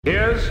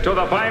Here's to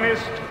the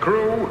finest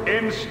crew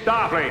in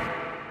Starfleet.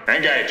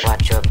 Engage.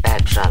 Watch your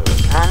back, son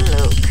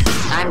Luke.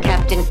 I'm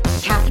Captain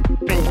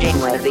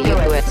Janeway of the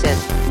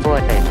USS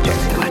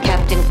Voyager.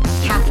 Captain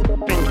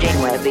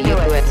Janeway of the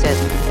USS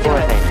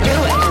Voyager.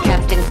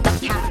 Captain.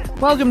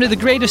 Welcome to The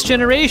Greatest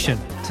Generation.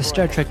 It's a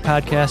Star Trek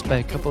podcast by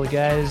a couple of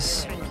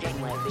guys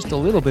just a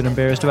little bit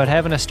embarrassed about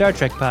having a Star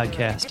Trek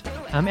podcast.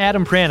 I'm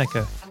Adam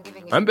Pranica.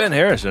 I'm Ben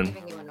Harrison.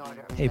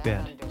 Hey,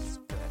 Ben.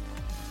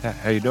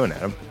 How you doing,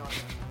 Adam?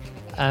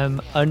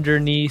 I'm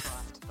underneath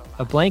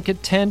a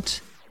blanket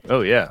tent.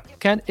 Oh, yeah.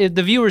 If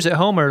the viewers at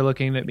home are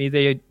looking at me,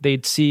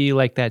 they'd see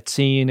like that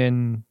scene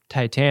in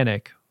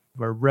Titanic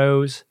where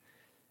Rose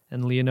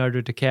and Leonardo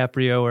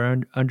DiCaprio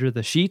are under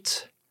the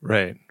sheets.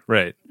 Right.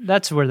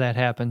 That's where that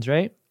happens,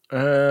 right?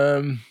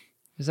 Am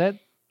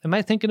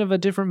I thinking of a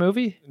different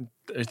movie?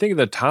 I think of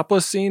the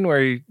topless scene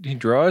where he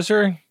draws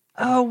her.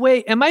 Oh,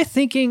 wait. Am I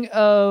thinking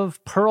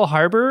of Pearl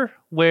Harbor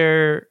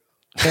where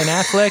Ben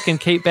Affleck and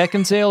Kate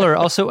Beckinsale are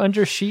also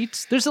under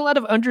sheets? There's a lot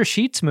of under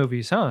sheets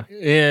movies, huh?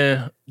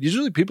 Yeah.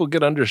 Usually people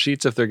get under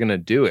sheets if they're going to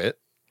do it.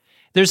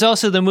 There's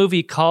also the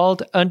movie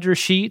called Under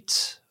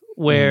Sheets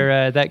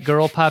where that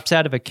girl pops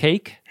out of a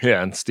cake.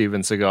 Yeah, and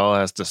Steven Seagal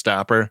has to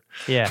stop her.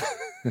 Yeah.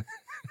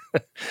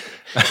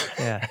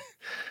 Yeah.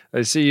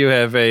 I see you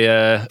have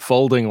a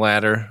folding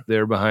ladder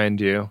there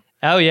behind you.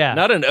 Oh, yeah.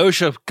 Not an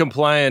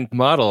OSHA-compliant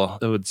model,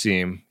 it would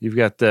seem. You've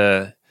got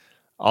the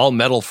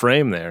all-metal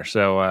frame there,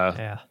 so...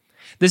 yeah.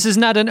 This is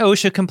not an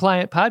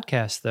OSHA-compliant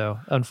podcast, though,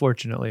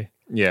 unfortunately.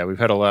 Yeah, we've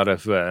had a lot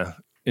of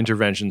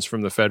interventions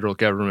from the federal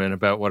government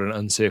about what an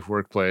unsafe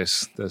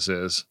workplace this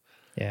is.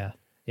 Yeah,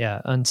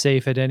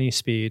 unsafe at any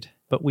speed,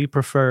 but we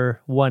prefer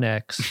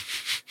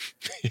 1X.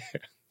 Yeah.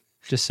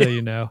 Just so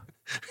you know.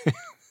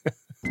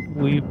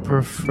 We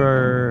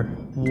prefer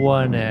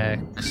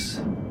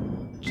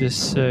 1X.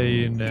 Just so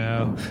you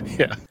know.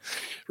 Yeah.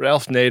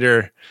 Ralph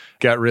Nader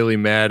got really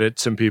mad at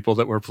some people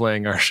that were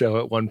playing our show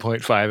at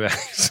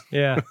 1.5X.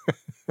 Yeah.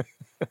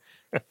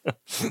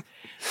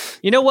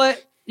 You know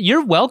what?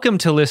 You're welcome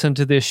to listen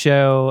to this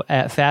show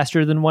at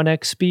faster than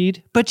 1X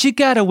speed, but you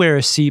gotta wear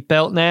a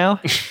seatbelt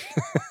now.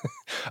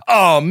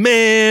 Oh,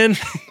 man.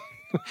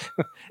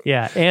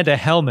 Yeah, and a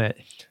helmet.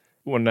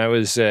 When I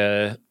was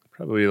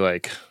probably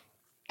like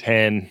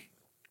 10,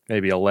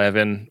 maybe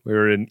 11, we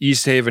were in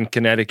East Haven,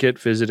 Connecticut,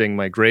 visiting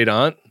my great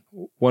aunt.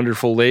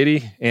 Wonderful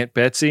lady, Aunt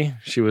Betsy.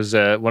 She was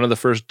one of the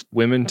first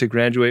women to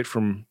graduate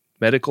from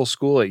medical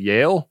school at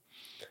Yale.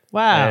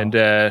 Wow.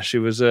 And she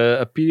was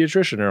a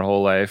pediatrician her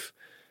whole life.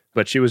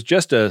 But she was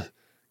just a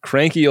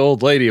cranky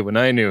old lady when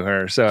I knew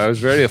her. So I was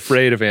very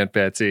afraid of Aunt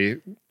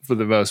Betsy for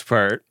the most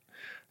part.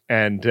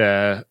 And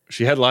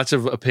she had lots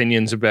of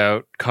opinions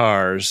about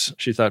cars.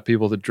 She thought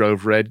people that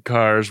drove red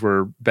cars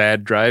were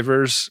bad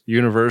drivers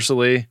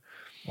universely.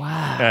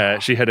 Wow.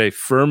 She had a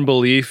firm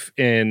belief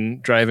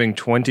in driving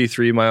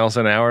 23 miles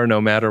an hour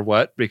no matter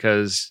what,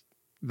 because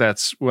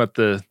that's what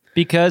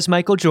Because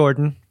Michael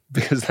Jordan.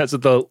 Because that's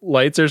what the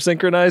lights are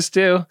synchronized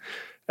to.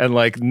 And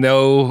like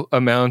no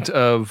amount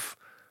of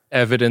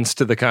evidence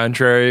to the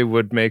contrary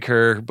would make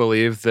her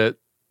believe that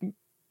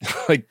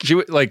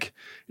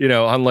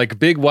on like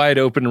big wide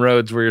open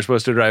roads where you're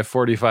supposed to drive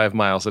 45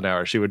 miles an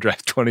hour, she would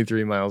drive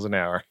 23 miles an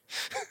hour.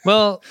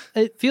 Well,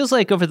 it feels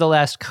like over the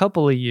last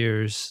couple of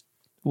years,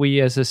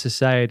 we as a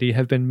society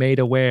have been made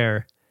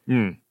aware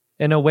in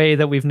a way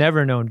that we've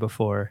never known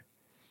before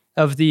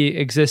of the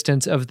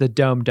existence of the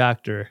dumb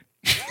doctor.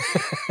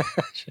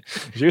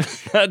 She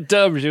was not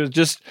dumb. She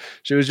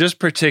was just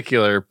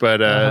particular,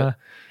 but I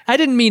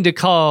didn't mean to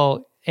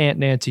call Aunt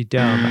Nancy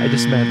dumb. I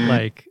just meant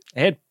like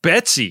Aunt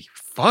Betsy.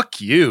 Fuck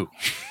you.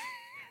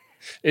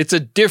 It's a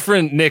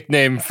different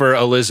nickname for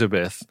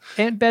Elizabeth.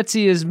 Aunt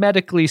Betsy is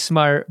medically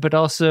smart, but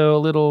also a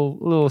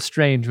little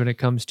strange when it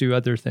comes to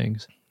other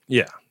things.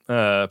 Yeah.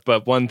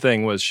 But one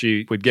thing was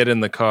she would get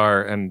in the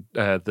car and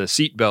the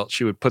seatbelt,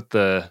 she would put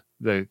the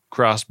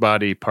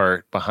crossbody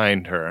part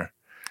behind her.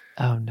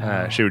 Oh,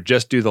 no. She would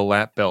just do the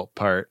lap belt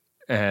part.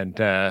 And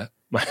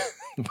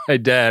my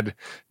dad,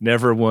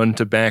 never one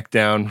to back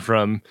down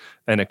from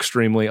an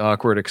extremely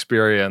awkward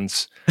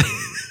experience,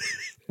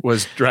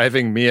 was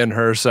driving me and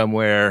her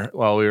somewhere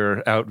while we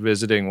were out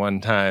visiting one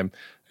time.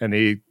 And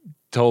he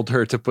told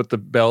her to put the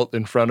belt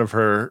in front of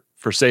her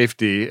for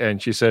safety,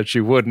 and she said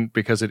she wouldn't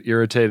because it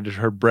irritated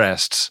her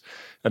breasts.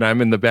 And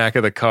I'm in the back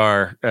of the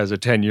car as a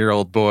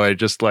 10-year-old boy,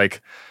 just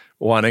like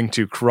wanting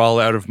to crawl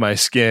out of my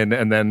skin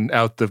and then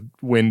out the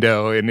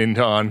window and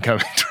into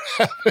oncoming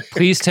traffic.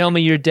 Please tell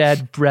me your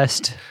dad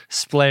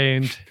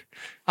breast-splained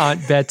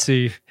Aunt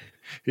Betsy.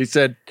 He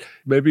said,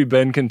 maybe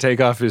Ben can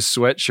take off his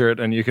sweatshirt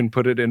and you can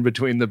put it in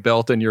between the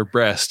belt and your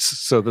breasts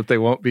so that they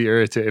won't be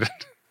irritated.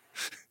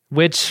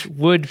 Which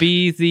would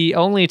be the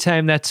only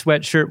time that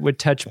sweatshirt would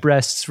touch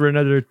breasts for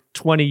another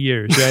 20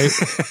 years, right?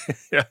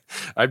 Yeah.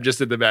 I'm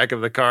just in the back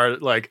of the car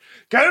like,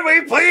 can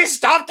we please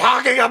stop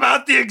talking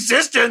about the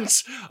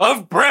existence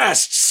of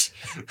breasts?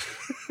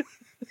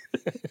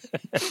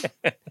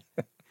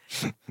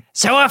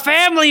 So a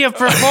family of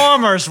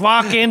performers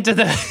walk into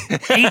the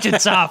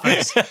agent's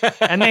office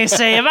and they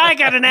say, have I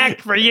got an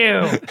act for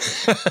you?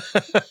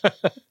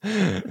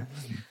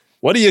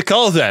 What do you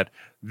call that?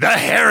 The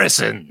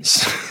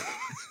Harrisons.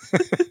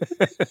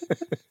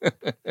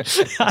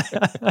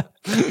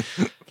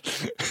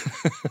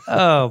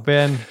 Oh,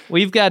 Ben,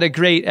 we've got a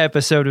great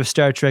episode of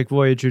Star Trek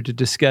Voyager to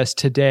discuss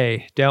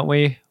today, don't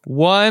we?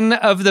 One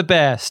of the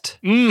best.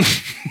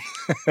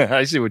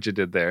 I see what you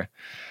did there.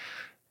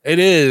 It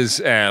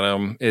is,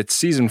 Adam. It's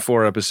season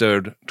 4,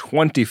 episode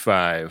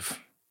 25.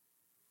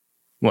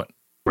 What?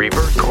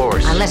 Revert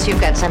course. Unless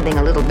you've got something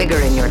a little bigger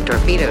in your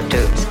torpedo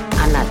tubes,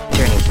 I'm not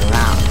turning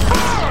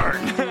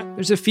around.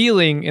 There's a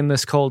feeling in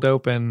this cold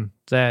open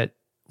that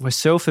was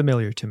so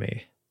familiar to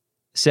me.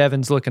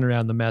 Seven's looking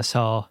around the mess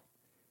hall.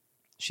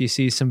 She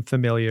sees some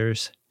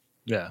familiars.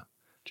 Yeah.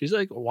 She's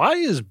like, why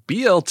is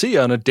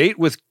BLT on a date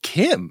with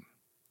Kim?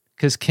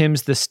 Because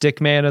Kim's the stick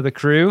man of the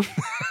crew.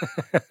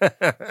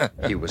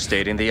 He was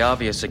stating the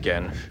obvious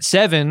again.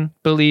 Seven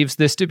believes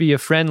this to be a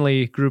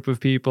friendly group of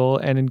people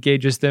and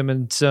engages them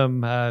in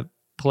some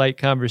polite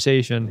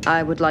conversation.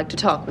 I would like to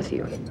talk with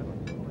you.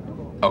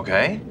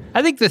 Okay.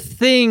 I think the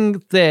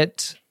thing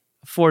that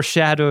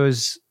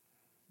foreshadows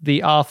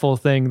the awful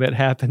thing that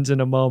happens in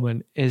a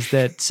moment is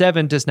that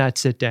Seven does not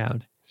sit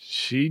down.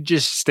 She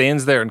just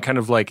stands there and kind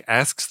of like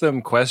asks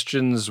them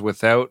questions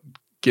without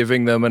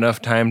giving them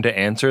enough time to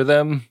answer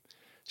them.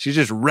 She's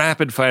just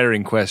rapid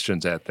firing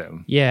questions at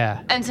them.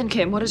 Yeah. Ensign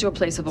Kim, what is your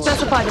place of origin?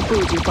 Specify the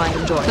foods you find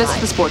enjoyable. List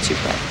the sports you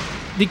play.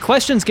 The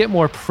questions get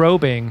more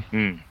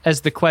probing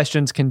as the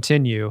questions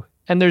continue.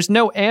 And there's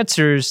no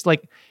answers,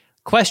 like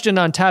question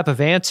on top of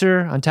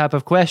answer, on top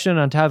of question,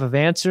 on top of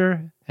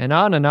answer, and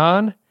on and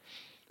on.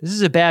 This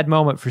is a bad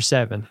moment for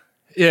Seven.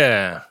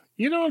 Yeah.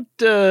 You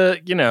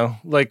don't,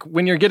 like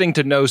when you're getting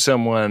to know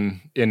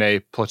someone in a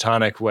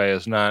platonic way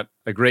is not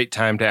a great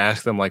time to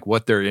ask them like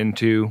what they're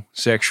into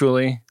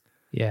sexually.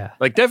 Yeah.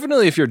 Like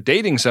definitely if you're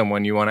dating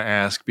someone, you want to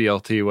ask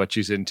BLT what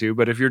she's into.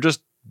 But if you're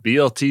just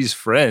BLT's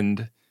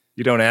friend,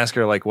 you don't ask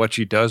her like what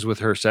she does with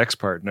her sex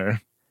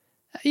partner.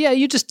 Yeah,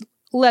 you just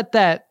let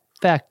that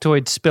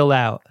factoid spill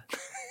out.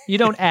 You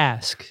don't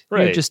ask.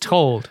 Right. You're just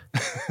told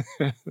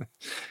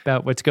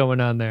about what's going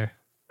on there.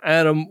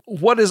 Adam,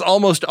 what is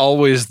almost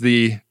always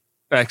the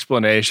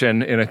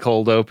explanation in a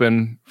cold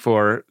open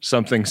for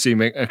something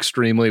seeming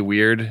extremely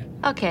weird?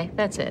 Okay,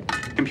 that's it.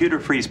 Computer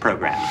freeze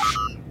program.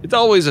 It's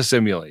always a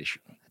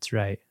simulation. That's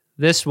right.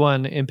 This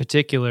one in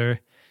particular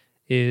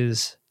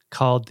is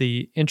called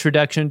the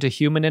Introduction to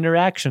Human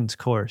Interactions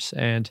course,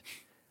 and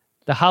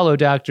the Hollow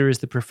Doctor is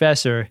the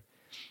professor.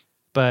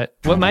 But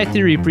what my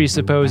theory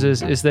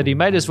presupposes is that he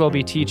might as well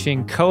be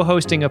teaching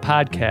co-hosting a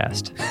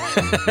podcast.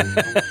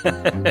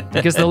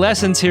 Because the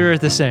lessons here are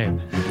the same.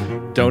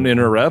 Don't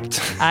interrupt.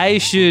 I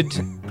should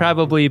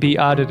probably be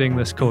auditing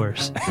this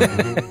course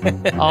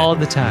all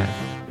the time.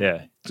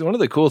 Yeah. It's one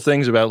of the cool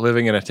things about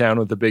living in a town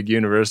with a big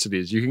university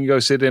is you can go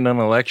sit in on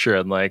a lecture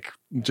and like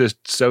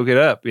just soak it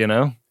up, you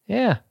know?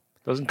 Yeah.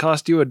 Doesn't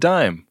cost you a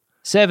dime.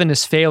 Seven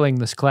is failing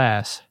this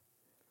class.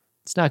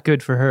 It's not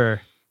good for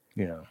her.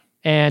 Yeah.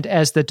 And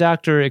as the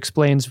doctor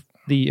explains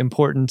the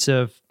importance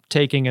of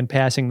taking and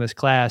passing this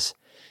class,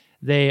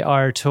 they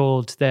are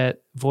told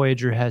that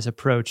Voyager has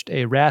approached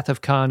a Wrath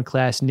of Khan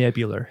class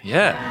nebular.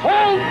 Yeah.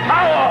 Full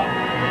power!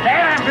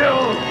 Damn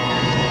you!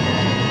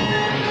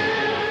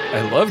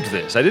 I loved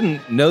this. I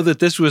didn't know that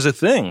this was a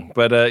thing,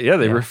 but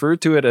they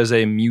referred to it as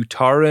a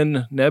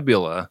Mutaran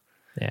nebula,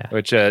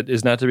 which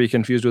is not to be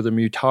confused with a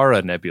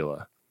Mutara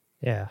nebula.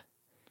 Yeah.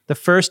 The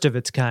first of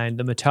its kind,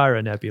 the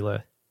Mutara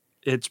nebula.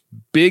 It's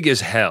big as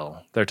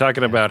hell. They're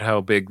talking about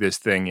how big this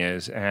thing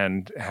is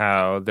and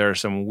how there are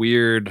some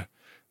weird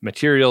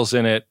materials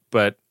in it,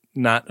 but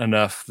not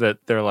enough that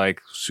they're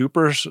like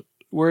super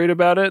worried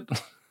about it.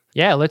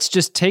 Yeah, let's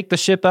just take the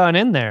ship on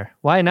in there.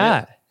 Why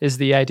not, is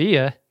the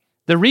idea.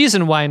 The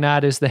reason why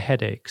not is the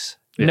headaches.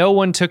 Yeah. No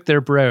one took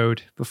their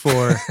broad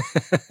before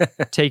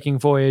taking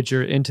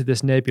Voyager into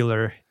this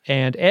nebular,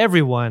 and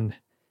everyone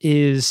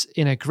is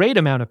in a great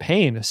amount of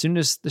pain as soon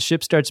as the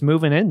ship starts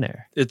moving in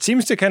there. It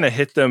seems to kind of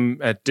hit them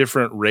at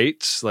different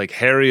rates. Like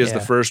Harry is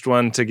the first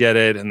one to get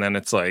it, and then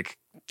it's like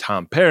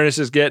Tom Paris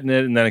is getting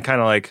it, and then it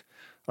kind of like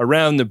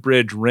around the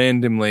bridge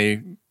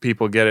randomly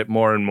people get it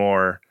more and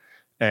more.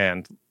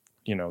 And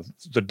you know,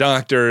 the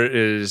doctor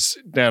is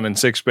down in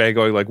sick bay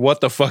going like,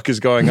 what the fuck is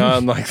going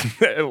on?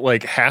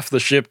 like half the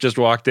ship just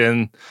walked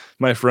in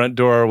my front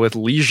door with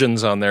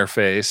lesions on their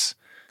face.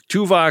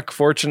 Tuvok,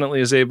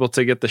 fortunately, is able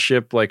to get the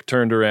ship like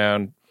turned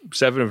around.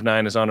 7 of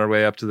 9 is on her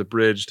way up to the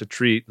bridge to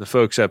treat the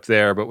folks up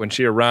there. But when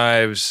she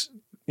arrives,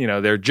 you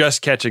know, they're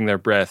just catching their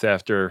breath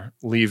after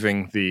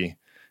leaving the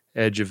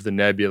edge of the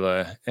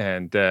nebula.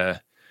 And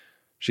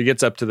she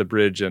gets up to the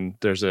bridge and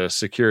there's a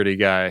security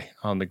guy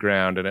on the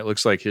ground. And it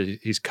looks like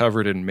he's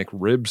covered in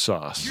McRib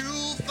sauce.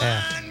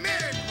 Yeah.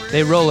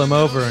 They roll him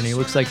over and he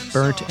looks like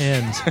burnt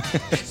ends.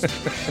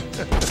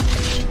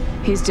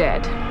 He's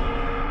dead.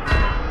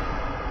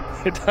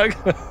 They talk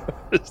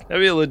about this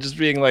nebula just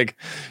being like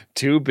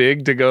too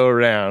big to go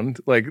around.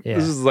 Like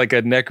this is like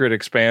a Necrit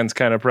expands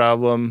kind of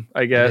problem,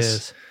 I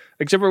guess.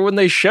 Except for when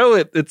they show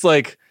it, it's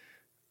like,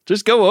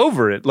 just go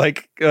over it.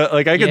 Like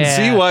I can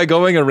see why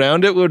going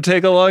around it would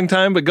take a long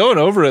time, but going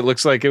over it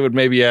looks like it would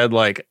maybe add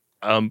like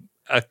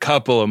a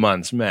couple of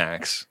months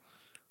max.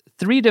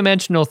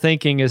 3-dimensional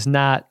thinking is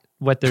not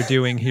what they're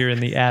doing here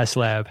in the ass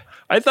lab.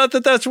 I thought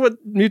that's what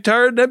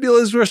Mutara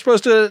nebulas were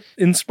supposed to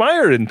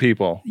inspire in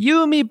people.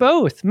 You and me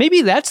both.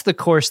 Maybe that's the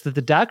course that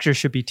the doctor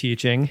should be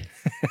teaching.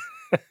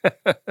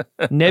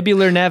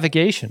 Nebular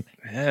navigation.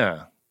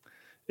 Yeah.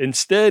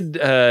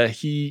 Instead,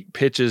 he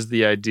pitches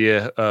the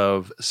idea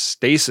of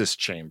stasis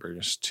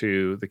chambers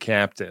to the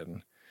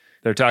captain.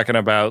 They're talking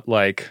about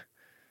like,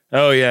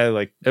 oh yeah,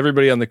 like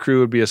everybody on the crew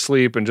would be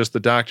asleep and just the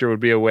doctor would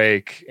be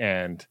awake.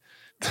 And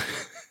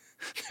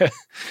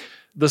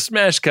the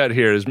smash cut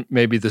here is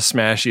maybe the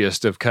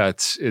smashiest of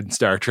cuts in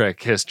Star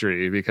Trek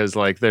history because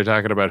like they're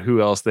talking about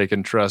who else they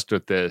can trust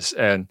with this.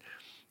 And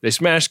they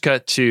smash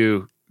cut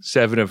to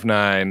 7 of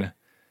 9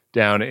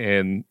 down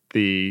in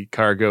the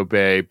cargo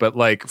bay, but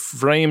like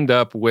framed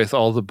up with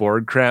all the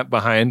board crap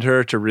behind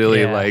her to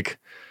really like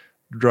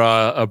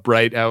draw a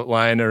bright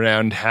outline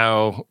around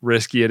how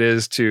risky it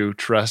is to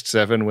trust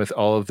 7 with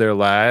all of their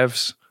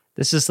lives.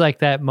 This is like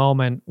that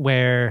moment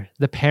where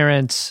the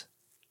parents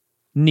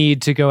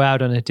need to go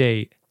out on a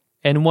date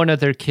and one of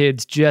their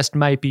kids just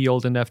might be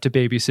old enough to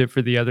babysit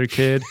for the other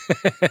kid.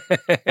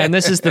 And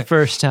this is the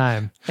first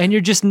time. And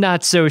you're just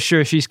not so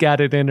sure she's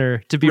got it in her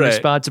to be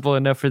responsible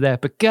enough for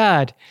that. But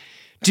God,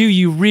 do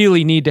you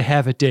really need to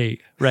have a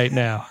date right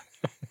now?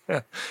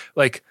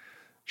 Like,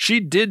 she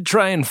did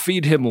try and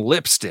feed him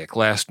lipstick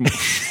last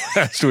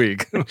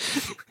week.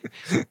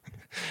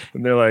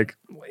 And they're like,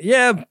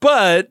 yeah,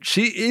 but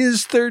she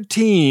is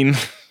 13.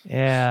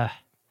 Yeah.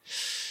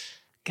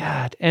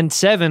 God. And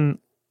 7,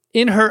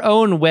 in her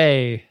own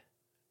way,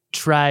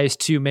 tries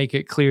to make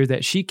it clear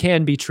that she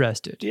can be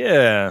trusted.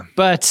 Yeah.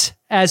 But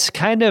as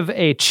kind of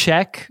a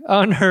check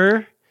on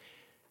her,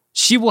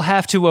 she will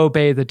have to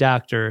obey the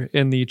doctor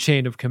in the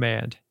chain of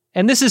command.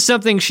 And this is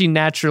something she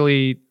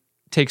naturally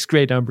takes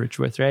great umbrage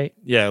with, right?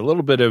 Yeah, a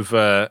little bit of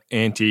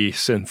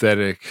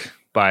anti-synthetic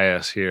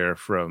bias here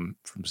from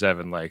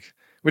 7, like,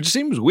 which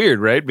seems weird,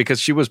 right? Because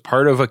she was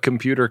part of a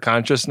computer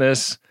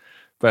consciousness.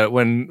 But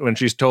when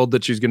she's told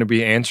that she's going to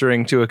be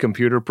answering to a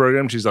computer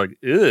program, she's like,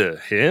 ugh,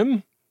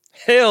 him?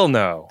 Hell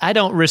no. I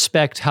don't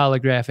respect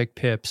holographic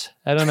pips.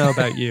 I don't know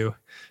about you.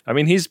 I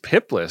mean, he's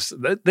pipless.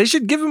 They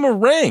should give him a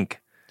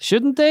rank.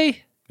 Shouldn't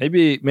they?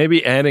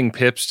 Maybe adding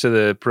pips to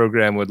the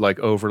program would like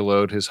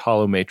overload his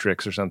hollow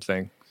matrix or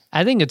something.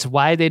 I think it's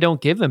why they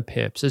don't give him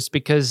pips. It's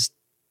because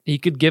he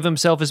could give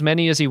himself as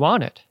many as he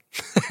wanted.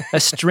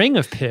 A string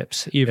of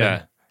pips, even.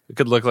 Yeah. It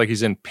could look like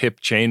he's in pip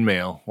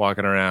chainmail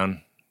walking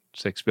around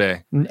 6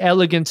 Bay. An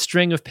elegant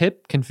string of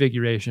pip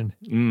configuration.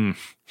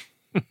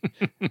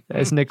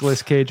 As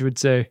Nicolas Cage would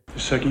say. The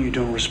second you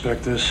don't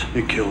respect this,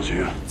 it kills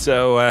you.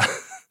 So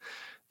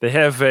they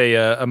have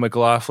a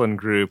McLaughlin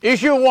group.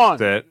 Issue 1.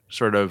 That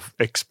sort of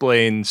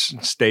explains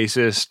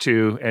stasis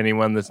to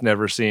anyone that's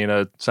never seen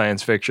a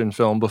science fiction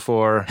film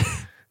before.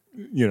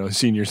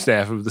 Senior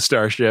staff of the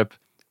Starship.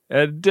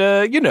 And,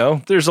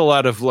 there's a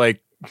lot of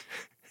like...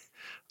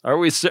 Are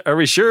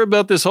we sure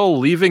about this whole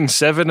leaving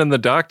 7 and the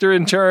doctor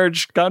in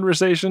charge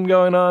conversation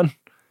going on?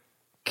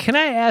 Can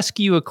I ask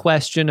you a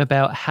question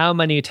about how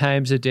many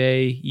times a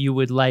day you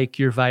would like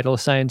your vital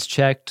signs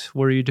checked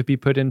were you to be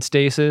put in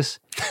stasis?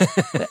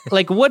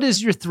 Like, what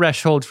is your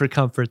threshold for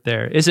comfort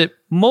there? Is it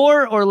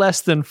more or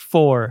less than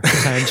 4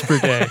 times per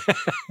day?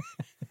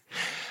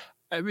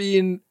 I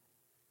mean...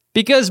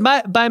 Because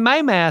by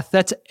my math,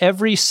 that's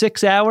every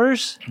 6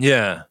 hours.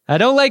 Yeah. I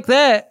don't like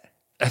that.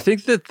 I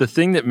think that the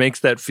thing that makes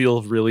that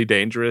feel really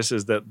dangerous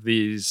is that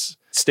these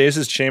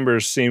stasis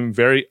chambers seem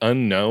very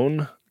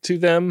unknown to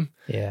them.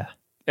 Yeah.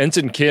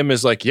 Ensign Kim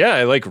is like, yeah,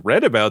 I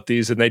read about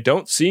these and they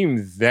don't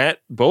seem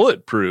that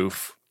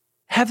bulletproof.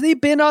 Have they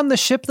been on the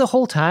ship the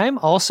whole time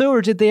also,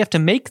 or did they have to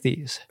make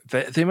these?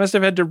 They must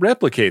have had to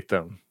replicate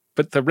them.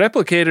 But the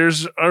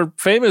replicators are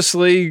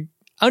famously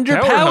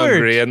underpowered.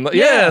 Power-hungry and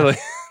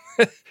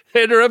they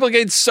had to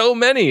replicate so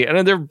many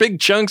and they're big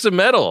chunks of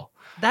metal.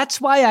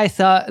 That's why I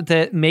thought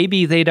that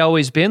maybe they'd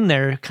always been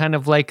there, kind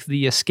of like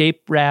the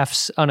escape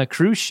rafts on a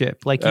cruise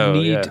ship. Like you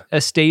need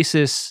a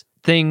stasis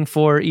thing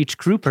for each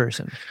crew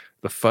person.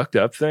 The fucked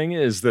up thing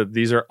is that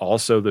these are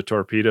also the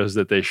torpedoes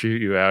that they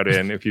shoot you out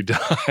in if you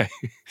die.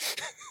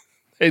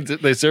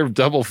 They serve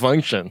double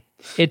function.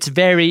 It's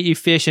very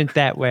efficient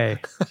that way.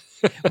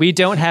 We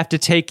don't have to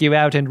take you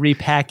out and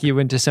repack you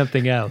into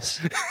something else.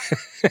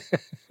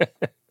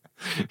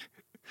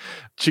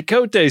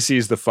 Chakotay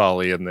sees the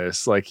folly in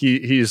this. Like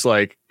he's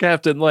like,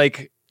 Captain,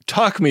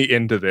 talk me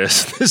into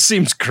this. This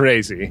seems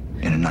crazy.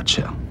 In a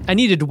nutshell. I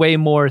needed way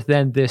more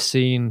than this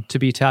scene to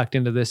be talked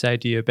into this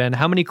idea, Ben.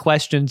 How many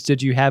questions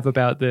did you have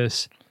about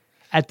this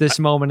at this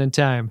moment in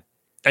time?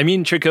 I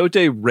mean,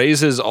 Chakotay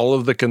raises all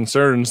of the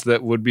concerns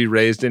that would be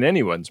raised in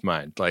anyone's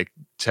mind. Like,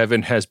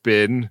 Tevin has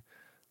been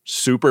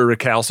super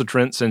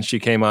recalcitrant since she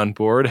came on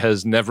board,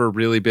 has never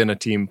really been a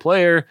team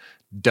player,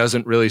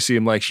 doesn't really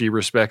seem like she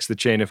respects the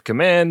chain of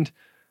command.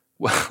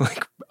 Well,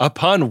 like,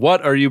 upon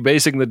what are you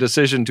basing the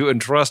decision to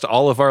entrust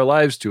all of our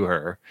lives to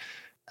her?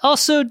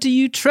 Also, do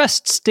you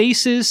trust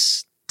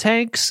stasis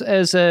tanks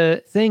as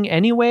a thing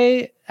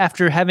anyway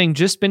after having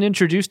just been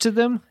introduced to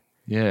them?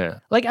 Yeah.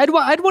 Like, I'd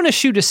want to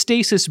shoot a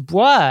stasis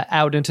bois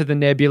out into the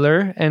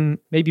nebula and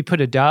maybe put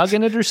a dog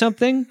in it or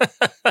something.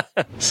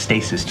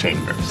 Stasis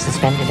chambers.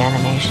 Suspended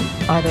animation.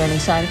 Are there any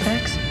side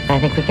effects? I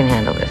think we can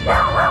handle this.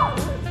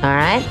 All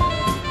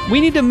right?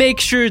 We need to make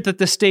sure that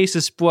the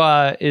stasis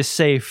bois is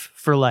safe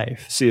for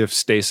life. See if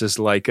Stasis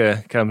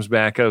Leica comes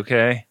back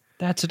okay.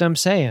 That's what I'm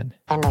saying.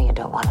 I know you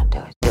don't want to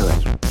do it. Do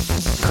it.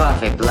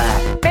 Coffee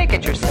black. Make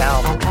it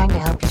yourself. I'm trying to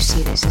help you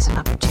see this as an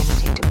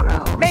opportunity to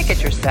grow. Make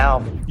it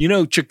yourself. You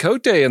know,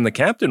 Chakotay and the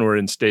captain were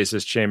in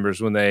stasis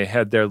chambers when they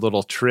had their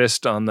little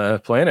tryst on the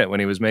planet when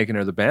he was making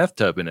her the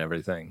bathtub and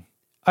everything.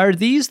 Are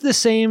these the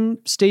same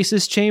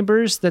stasis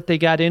chambers that they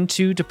got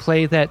into to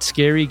play that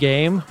scary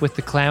game with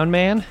the clown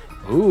man?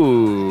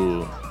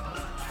 Ooh.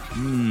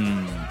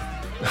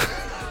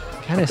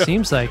 Kind of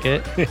seems like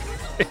it.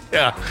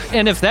 Yeah.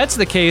 And if that's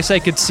the case, I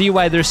could see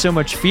why there's so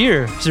much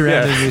fear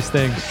surrounding these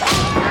things.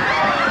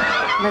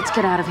 Let's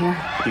get out of here.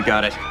 You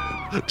got it.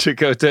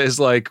 Chakotay is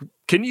like,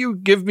 can you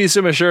give me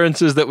some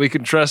assurances that we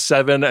can trust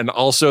Seven and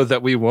also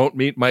that we won't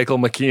meet Michael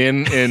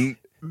McKean in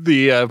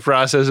the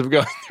process of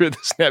going through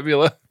this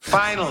nebula?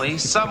 Finally,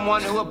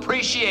 someone who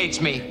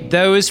appreciates me.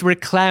 Those were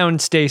clown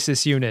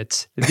stasis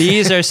units.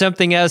 These are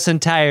something else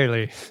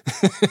entirely.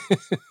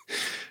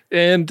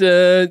 And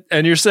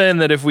you're saying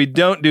that if we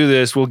don't do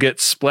this, we'll get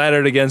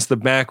splattered against the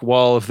back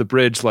wall of the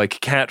bridge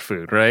like cat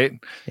food, right?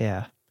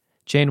 Yeah.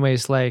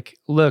 Janeway's like,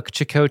 look,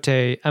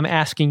 Chakotay, I'm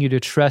asking you to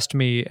trust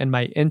me and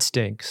my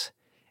instincts.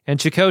 And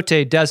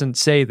Chakotay doesn't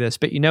say this,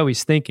 but you know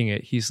he's thinking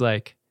it. He's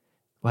like,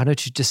 why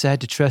don't you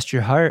decide to trust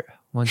your heart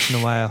once in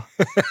a while?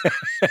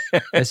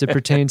 As it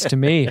pertains to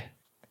me.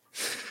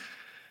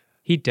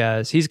 He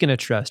does. He's going to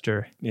trust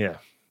her. Yeah.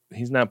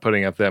 He's not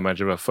putting up that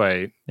much of a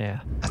fight. Yeah.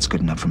 That's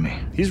good enough for me.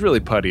 He's really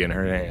putty in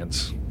her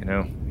hands, you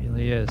know?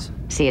 Really is.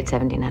 See you at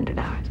 1,700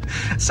 hours.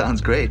 Sounds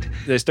great.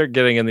 They start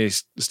getting in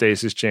these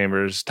stasis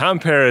chambers. Tom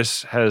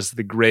Paris has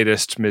the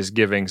greatest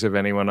misgivings of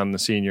anyone on the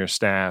senior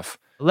staff.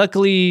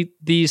 Luckily,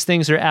 these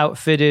things are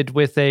outfitted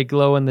with a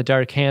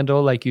glow-in-the-dark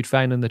handle like you'd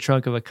find in the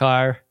trunk of a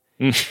car.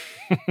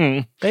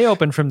 They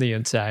open from the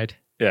inside.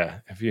 Yeah,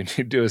 if you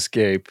need to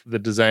escape. The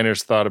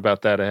designers thought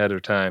about that ahead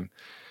of time.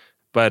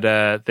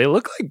 But they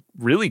look like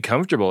really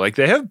comfortable. Like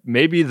they have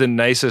maybe the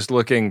nicest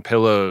looking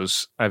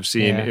pillows I've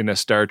seen in a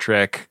Star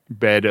Trek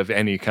bed of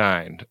any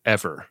kind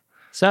ever.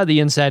 Saw the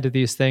inside of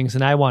these things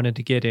and I wanted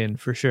to get in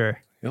for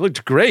sure. It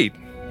looked great.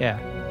 Yeah.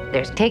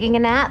 There's taking a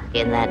nap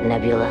in that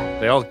nebula.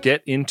 They all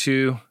get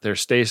into their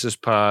stasis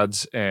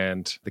pods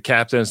and the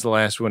captain's the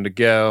last one to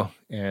go.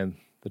 And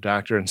the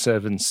Doctor and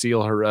Seven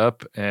seal her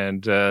up.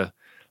 And the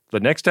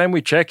next time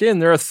we check in,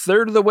 they're a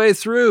third of the way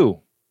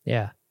through.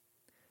 Yeah.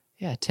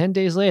 Yeah, 10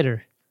 days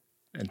later.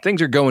 And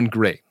things are going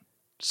great.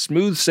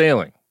 Smooth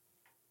sailing.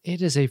 It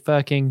is a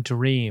fucking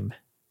dream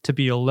to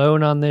be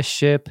alone on this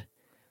ship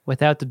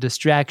without the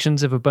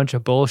distractions of a bunch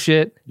of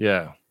bullshit.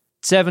 Yeah.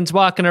 Seven's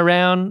walking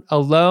around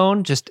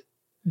alone, just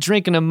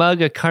drinking a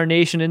mug of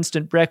Carnation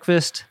instant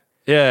breakfast.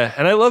 Yeah,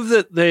 and I love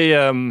that they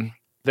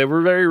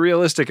were very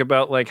realistic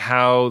about like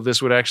how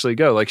this would actually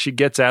go. Like she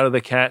gets out of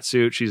the cat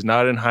suit, she's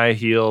not in high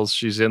heels,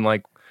 she's in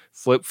like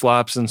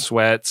flip-flops and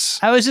sweats.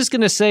 I was just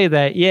going to say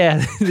that,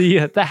 yeah,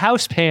 the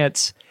house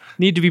pants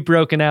need to be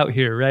broken out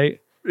here, right?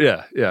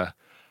 Yeah.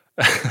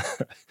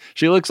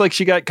 She looks like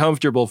she got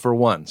comfortable for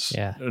once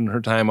in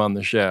her time on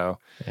the show.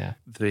 Yeah.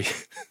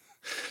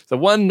 The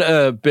one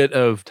bit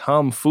of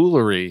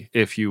tomfoolery,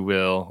 if you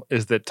will,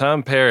 is that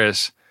Tom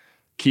Paris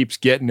keeps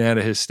getting out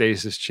of his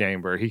stasis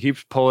chamber. He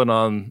keeps pulling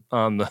on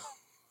the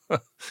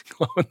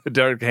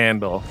glow-in-the-dark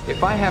handle.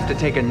 If I have to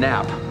take a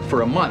nap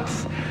for a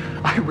month,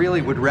 I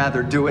really would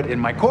rather do it in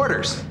my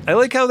quarters. I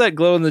like how that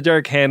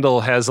glow-in-the-dark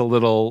handle has a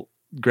little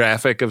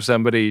graphic of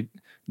somebody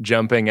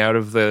jumping out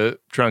of the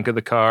trunk of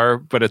the car,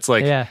 but it's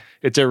like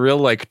it's a real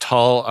like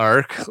tall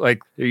arc.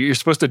 Like you're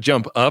supposed to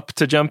jump up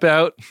to jump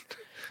out.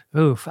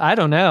 Oof, I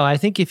don't know. I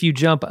think if you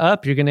jump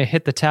up, you're going to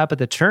hit the top of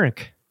the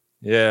trunk.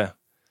 Yeah.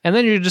 And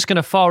then you're just going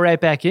to fall right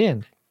back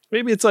in.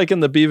 Maybe it's like in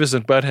the Beavis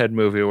and Butthead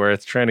movie where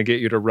it's trying to get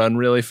you to run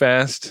really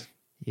fast.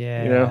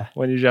 Yeah. You know,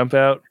 when you jump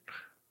out.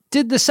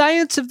 Did the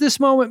science of this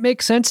moment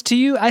make sense to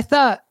you? I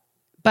thought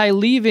by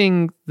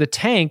leaving the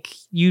tank,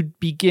 you'd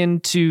begin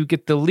to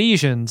get the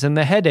lesions and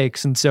the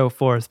headaches and so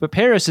forth. But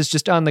Paris is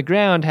just on the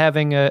ground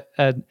having a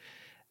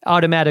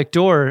automatic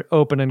door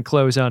open and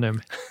close on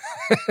him.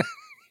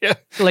 Yeah.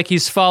 Like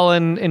he's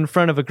fallen in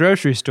front of a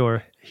grocery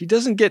store. He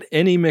doesn't get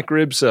any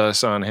McRib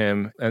sauce on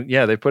him. And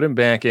yeah, they put him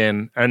back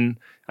in. And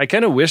I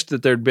kind of wished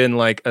that there'd been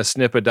like a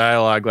snip of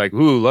dialogue like,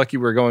 ooh, lucky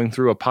we're going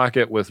through a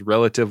pocket with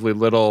relatively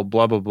little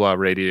blah, blah, blah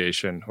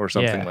radiation or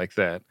something like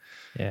that.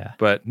 Yeah.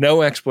 But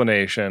no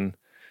explanation.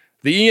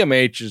 The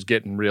EMH is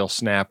getting real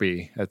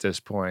snappy at this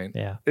point.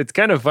 Yeah. It's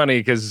kind of funny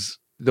because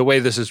the way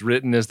this is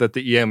written is that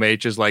the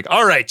EMH is like,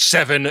 all right,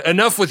 Seven,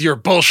 enough with your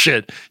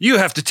bullshit. You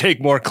have to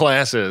take more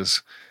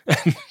classes.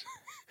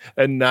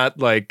 And not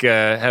like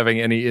having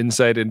any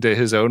insight into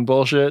his own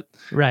bullshit.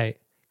 Right.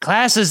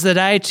 Classes that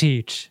I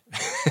teach.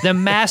 The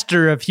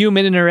master of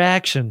human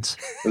interactions.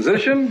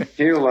 Position,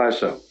 heel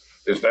lasso.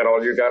 Is that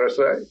all you gotta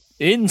say?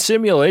 In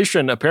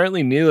simulation,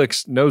 apparently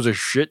Neelix knows a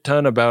shit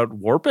ton about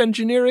warp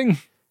engineering.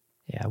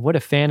 Yeah, what a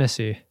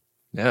fantasy.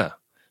 Yeah.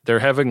 They're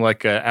having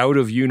like a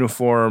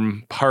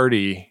out-of-uniform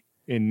party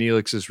in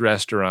Neelix's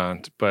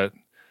restaurant, but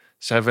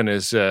Seven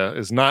is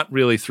not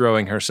really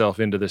throwing herself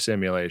into the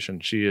simulation.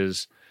 She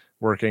is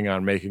working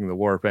on making the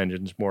warp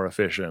engines more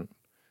efficient.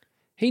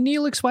 Hey,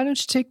 Neelix, why don't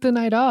you take the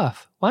night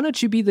off? Why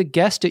don't you be the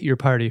guest at your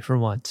party for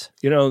once?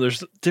 You know,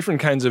 there's different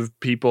kinds of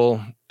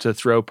people to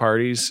throw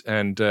parties,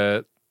 and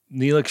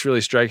Neelix really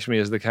strikes me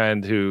as the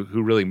kind who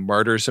really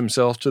martyrs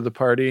himself to the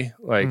party.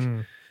 Like,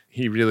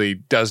 he really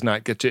does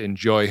not get to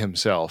enjoy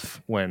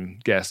himself when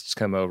guests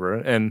come over.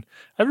 And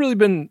I've really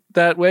been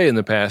that way in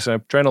the past.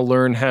 I'm trying to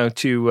learn how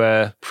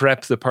to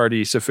prep the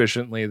party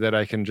sufficiently that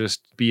I can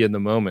just be in the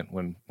moment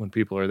when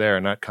people are there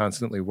and not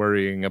constantly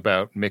worrying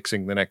about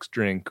mixing the next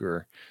drink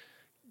or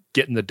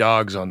getting the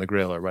dogs on the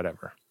grill or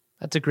whatever.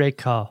 That's a great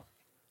call.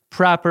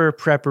 Proper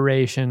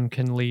preparation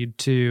can lead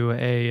to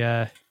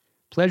a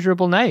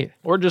pleasurable night.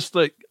 Or just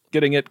like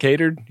getting it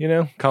catered, you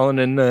know, calling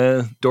in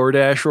a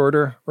DoorDash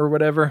order or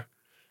whatever.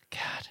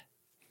 God,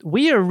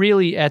 we are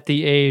really at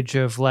the age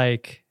of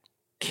like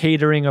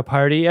catering a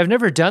party. I've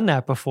never done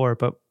that before,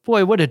 but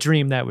boy, what a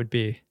dream that would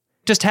be.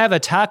 Just have a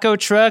taco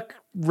truck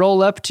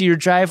roll up to your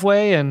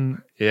driveway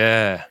and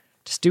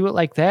just do it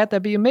like that.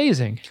 That'd be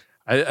amazing.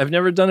 I've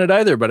never done it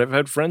either, but I've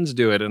had friends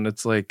do it. And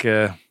it's like,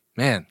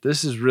 man,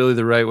 this is really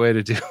the right way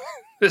to do it.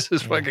 This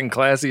is fucking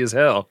classy as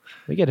hell.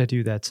 We got to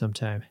do that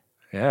sometime.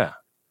 Yeah.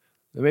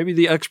 Maybe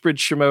the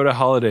Uxbridge Shimoda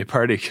holiday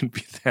party can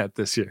be that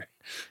this year.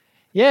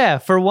 Yeah,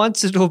 for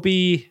once it'll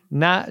be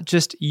not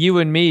just you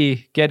and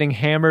me getting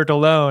hammered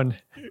alone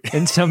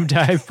in some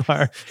dive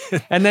bar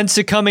and then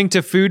succumbing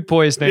to food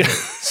poisoning.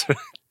 Yeah.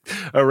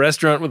 A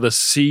restaurant with a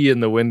C in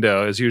the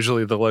window is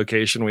usually the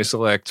location we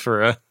select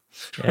for a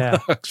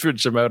Oxford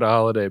Shimoda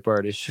holiday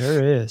party.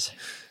 Sure is.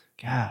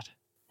 God.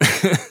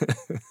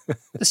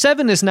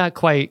 Seven is not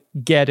quite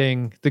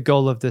getting the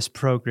goal of this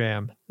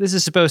program. This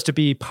is supposed to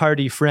be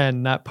party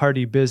friend, not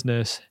party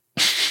business.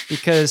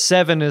 Because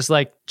Seven is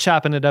like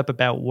chopping it up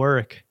about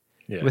work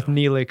with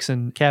Neelix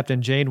and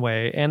Captain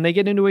Janeway. And they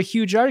get into a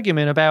huge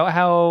argument about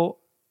how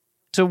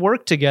to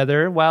work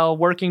together while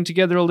working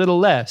together a little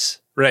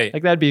less. Right.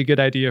 Like that'd be a good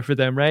idea for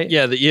them, right?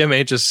 Yeah, the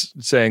EMH is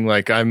saying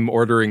like, I'm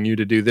ordering you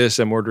to do this,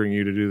 I'm ordering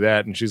you to do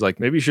that. And she's like,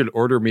 maybe you should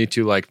order me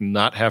to like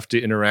not have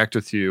to interact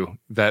with you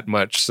that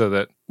much so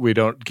that we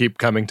don't keep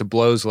coming to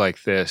blows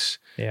like this.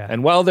 Yeah.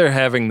 And while they're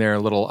having their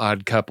little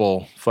odd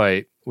couple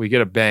fight, we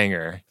get a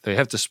banger. They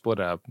have to split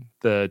up.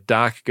 The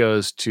Doc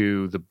goes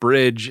to the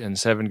bridge and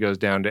Seven goes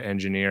down to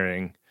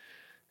engineering.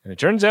 And it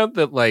turns out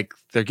that like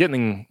they're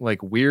getting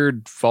like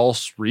weird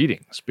false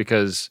readings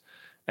because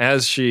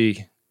as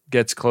she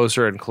gets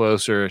closer and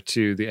closer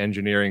to the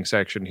engineering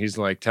section, he's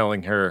like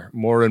telling her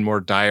more and more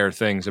dire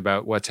things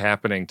about what's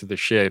happening to the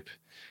ship.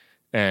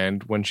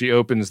 And when she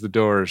opens the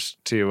doors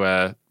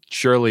to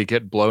surely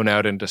get blown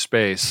out into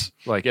space,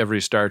 like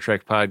every Star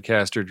Trek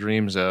podcaster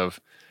dreams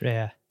of,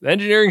 yeah, the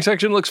engineering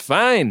section looks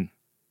fine.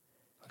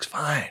 Looks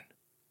fine.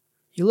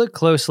 You look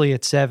closely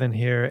at Seven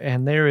here,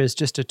 and there is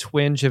just a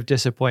twinge of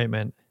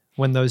disappointment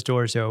when those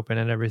doors open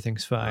and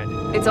everything's fine.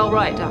 It's all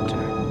right, Doctor.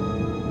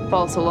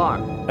 False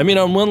alarm. I mean,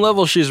 on one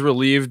level, she's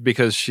relieved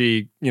because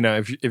she, you know,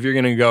 if you're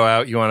going to go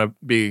out, you want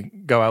to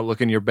go out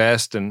looking your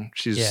best. And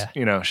she's,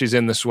 you know, she's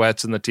in the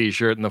sweats and the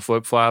t-shirt and the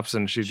flip-flops,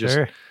 and she just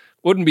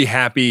wouldn't be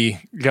happy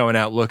going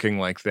out looking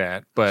like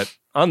that. But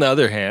on the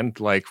other hand,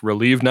 like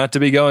relieved not to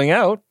be going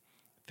out.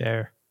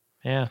 Fair.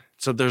 Yeah.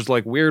 So there's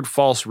like weird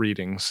false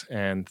readings,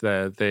 and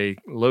they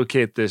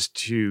locate this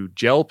to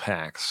gel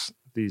packs,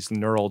 these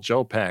neural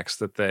gel packs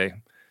that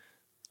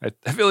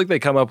I feel like they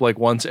come up like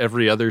once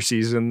every other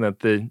season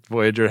that the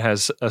Voyager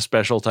has a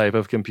special type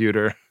of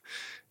computer,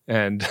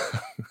 and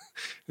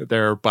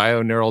there are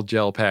bio-neural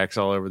gel packs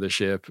all over the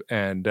ship.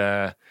 And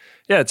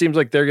it seems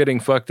like they're getting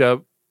fucked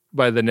up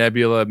by the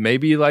nebula,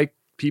 maybe like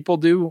people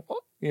do.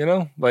 You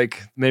know,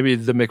 like maybe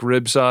the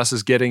McRib sauce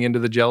is getting into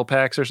the gel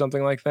packs or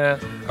something like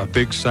that. A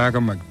big sack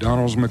of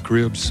McDonald's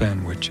McRib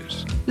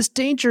sandwiches. This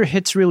danger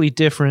hits really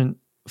different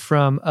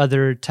from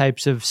other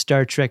types of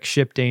Star Trek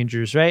ship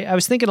dangers, right? I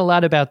was thinking a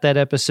lot about that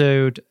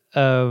episode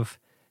of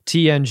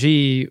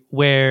TNG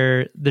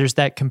where there's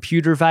that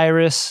computer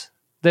virus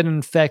that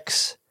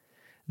infects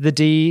the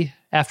D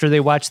after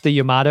they watch the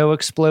Yamato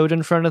explode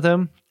in front of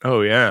them.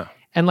 Oh, yeah.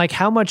 And like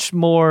how much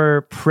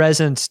more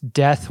present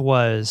death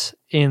was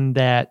in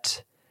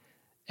that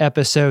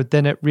episode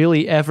than it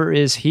really ever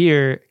is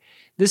here.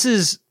 This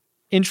is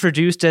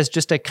introduced as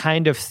just a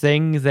kind of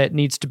thing that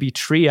needs to be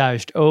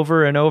triaged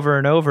over and over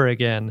and over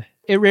again.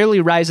 It rarely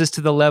rises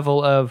to the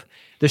level of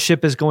the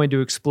ship is going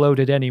to explode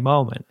at any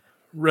moment.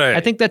 Right. I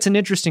think that's an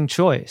interesting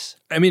choice.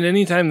 I mean,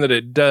 anytime that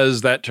it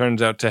does, that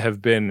turns out to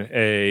have been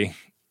a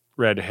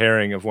red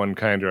herring of one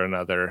kind or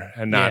another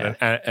and not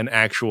an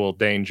actual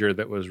danger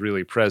that was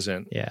really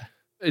present. Yeah.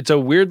 It's a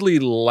weirdly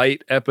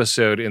light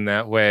episode in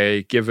that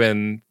way,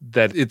 given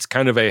that it's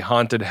kind of a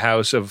haunted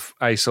house of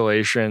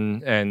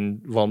isolation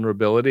and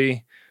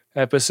vulnerability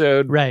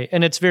episode. Right.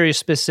 And it's very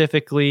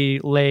specifically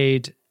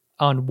laid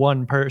on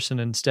one person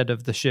instead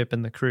of the ship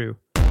and the crew.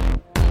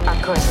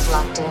 Our course is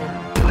locked in.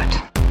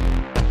 What?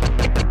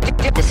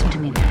 Listen to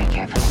me very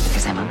carefully,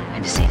 because I'm only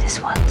going to say this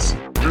once.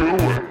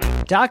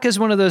 Doc is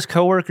one of those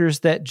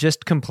coworkers that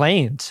just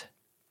complains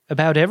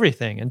about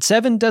everything, and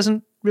Seven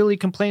doesn't really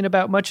complain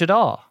about much at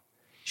all.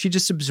 She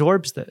just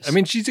absorbs this. I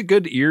mean, she's a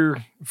good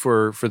ear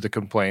for the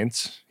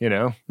complaints, you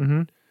know?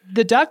 Mm-hmm.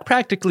 The Doc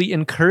practically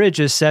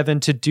encourages Seven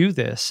to do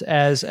this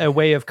as a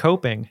way of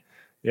coping.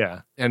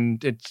 Yeah,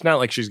 and it's not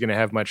like she's going to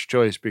have much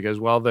choice, because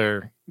while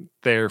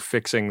they're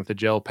fixing the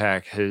gel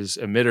pack, his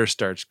emitter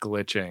starts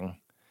glitching.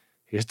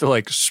 He has to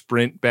like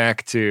sprint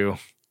back to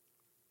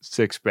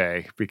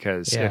sickbay,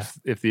 because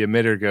if the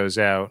emitter goes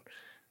out,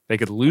 they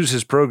could lose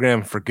his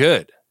program for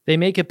good. They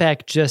make it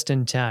back just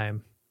in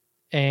time.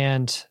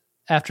 And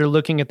after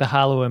looking at the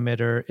hollow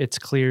emitter, it's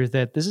clear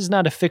that this is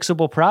not a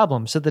fixable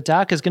problem. So the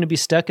Doc is going to be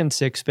stuck in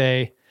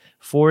sickbay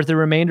for the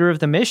remainder of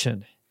the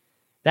mission.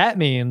 That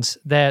means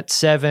that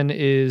Seven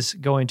is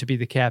going to be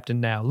the captain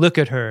now. Look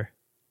at her.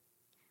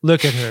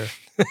 Look at her.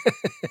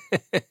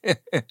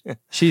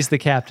 She's the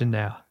captain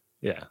now.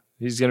 Yeah.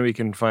 He's going to be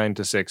confined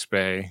to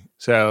sickbay.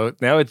 So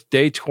now it's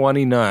day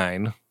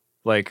 29,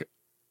 like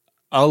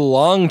a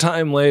long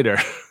time later.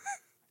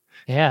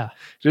 Yeah.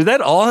 Did that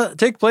all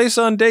take place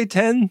on day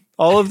 10?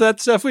 All of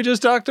that stuff we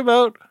just talked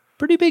about?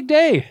 Pretty big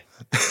day.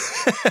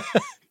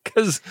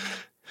 Because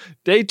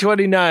day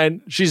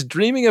 29, she's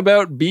dreaming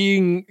about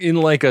being in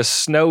like a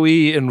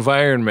snowy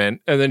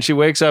environment. And then she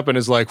wakes up and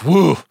is like,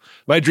 whoo,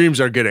 my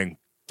dreams are getting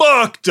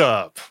fucked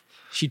up.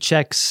 She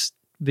checks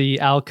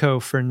the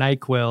alcove for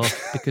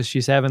NyQuil because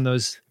she's having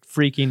those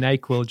freaky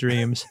NyQuil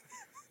dreams.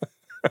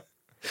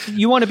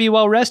 You want to be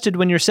well rested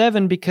when you're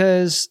Seven,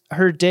 because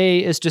her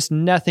day is just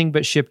nothing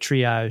but ship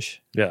triage.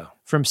 Yeah.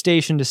 From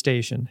station to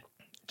station.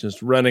 Just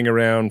running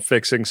around,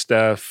 fixing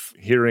stuff,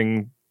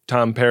 hearing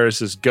Tom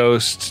Paris's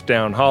ghosts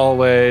down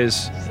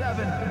hallways.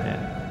 Seven,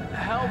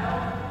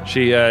 help.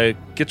 She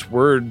gets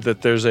word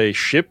that there's a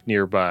ship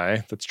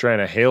nearby that's trying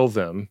to hail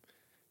them.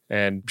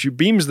 And she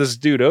beams this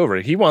dude over.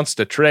 He wants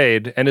to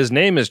trade, and his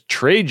name is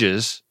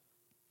Trages.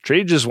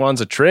 Trages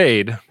wants a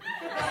trade.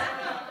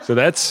 So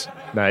that's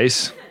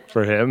nice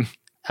for him.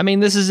 I mean,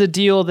 this is a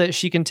deal that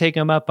she can take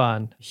him up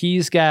on.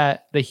 He's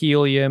got the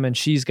helium, and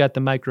she's got the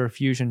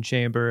microfusion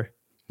chamber.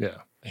 Yeah.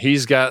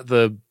 He's got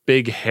the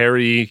big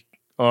hairy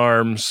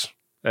arms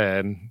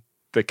and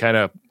the kind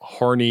of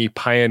horny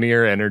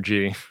pioneer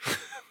energy.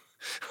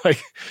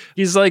 Like,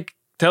 he's like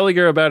telling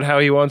her about how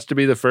he wants to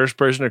be the first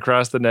person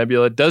across the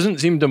nebula. Doesn't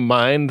seem to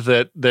mind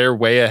that they're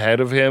way ahead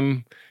of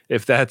him,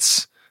 if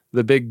that's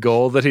the big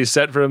goal that he's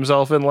set for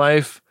himself in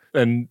life.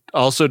 And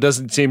also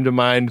doesn't seem to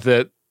mind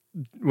that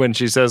when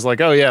she says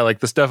like, oh yeah, like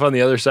the stuff on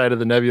the other side of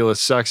the nebula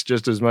sucks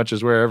just as much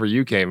as wherever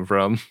you came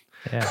from.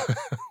 Yeah.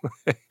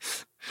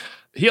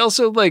 He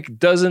also like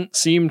doesn't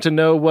seem to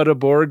know what a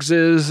Borgs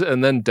is,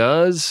 and then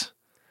does.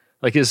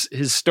 Like his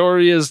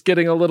story is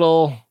getting a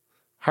little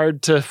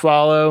hard to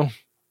follow.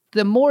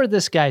 The more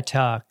this guy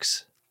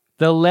talks,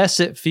 the less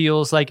it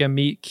feels like a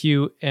meet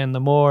cute, and the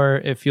more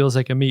it feels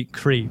like a meet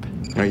creep.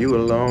 Are you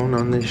alone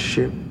on this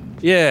ship?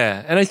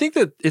 Yeah, and I think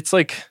that it's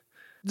like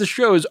the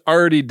show has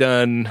already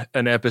done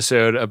an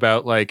episode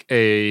about like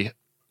a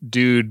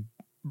dude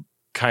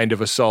kind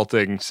of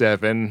assaulting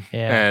Seven,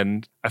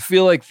 and I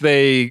feel like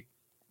they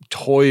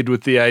toyed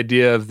with the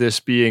idea of this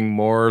being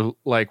more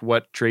like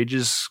what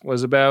Trages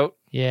was about.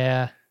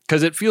 Yeah.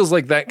 Because it feels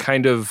like that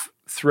kind of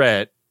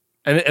threat.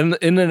 And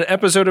in an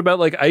episode about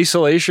like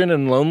isolation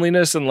and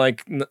loneliness and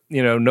like,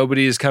 you know,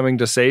 nobody is coming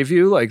to save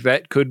you, like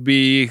that could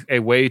be a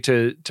way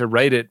to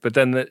write it. But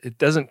then it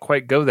doesn't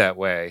quite go that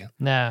way.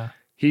 No.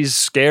 He's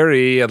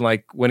scary. And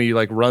like when he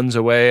like runs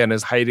away and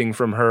is hiding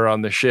from her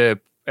on the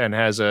ship and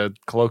has a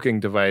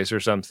cloaking device or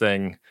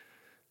something,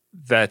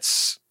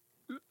 that's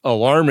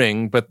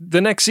alarming. But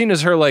the next scene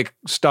is her like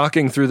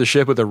stalking through the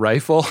ship with a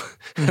rifle.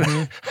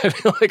 Mm-hmm. I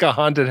feel like a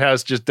haunted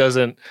house just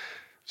doesn't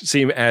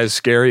seem as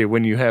scary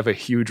when you have a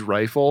huge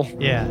rifle.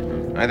 Yeah.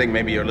 I think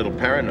maybe you're a little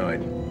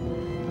paranoid.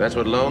 That's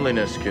what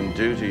loneliness can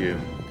do to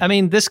you. I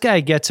mean, this guy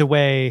gets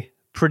away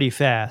pretty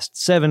fast.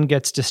 Seven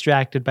gets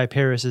distracted by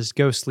Paris's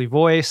ghostly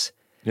voice.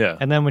 Yeah.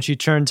 And then when she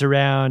turns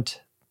around,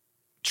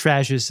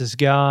 Trages is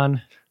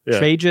gone. Yeah.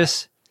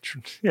 Trages?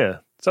 Yeah,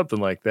 something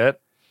like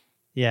that.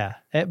 Yeah.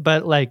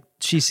 But like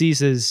she sees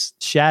his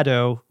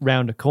shadow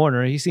round a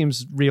corner. He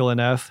seems real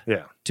enough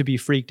to be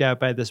freaked out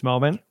by this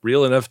moment.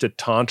 Real enough to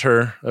taunt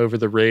her over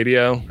the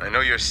radio. I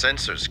know your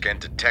sensors can't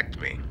detect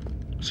me.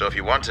 So if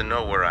you want to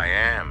know where I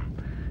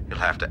am, you'll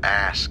have to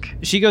ask.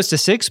 She goes to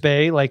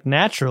sickbay, like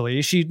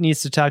naturally. She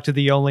needs to talk to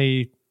the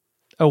only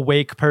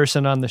awake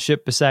person on the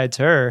ship besides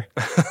her.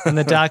 And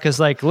the doc is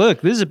like,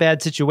 look, this is a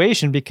bad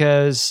situation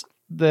because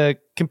the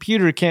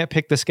computer can't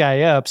pick this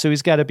guy up, so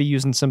he's got to be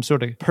using some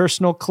sort of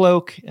personal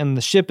cloak, and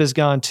the ship is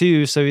gone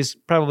too, so he's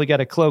probably got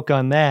a cloak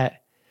on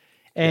that.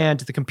 And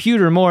the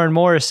computer more and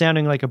more is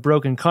sounding like a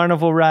broken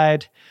carnival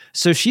ride.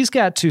 So she's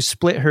got to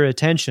split her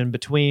attention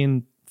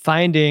between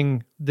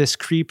finding this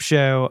creep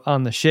show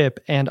on the ship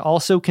and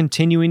also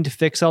continuing to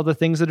fix all the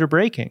things that are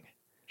breaking.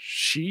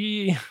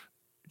 She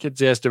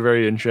gets asked a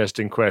very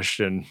interesting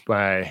question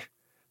by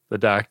the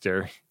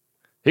doctor.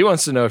 He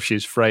wants to know if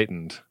she's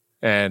frightened,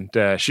 and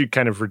she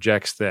kind of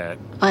rejects that.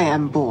 I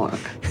am Borg.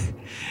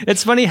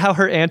 It's funny how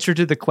her answer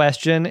to the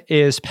question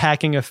is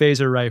packing a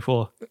phaser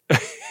rifle.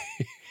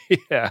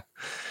 Yeah.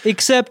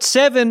 Except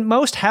 7,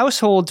 most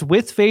households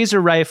with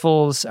phaser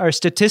rifles are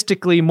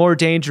statistically more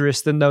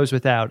dangerous than those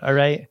without, all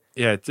right?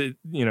 Yeah,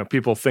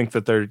 people think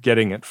that they're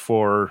getting it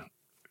for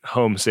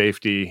home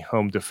safety,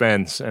 home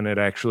defense, and it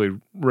actually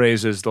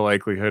raises the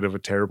likelihood of a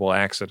terrible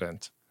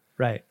accident.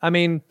 Right. I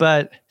mean,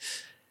 but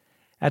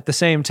at the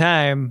same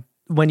time,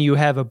 when you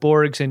have a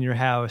Borgs in your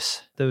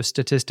house, those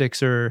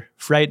statistics are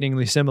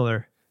frighteningly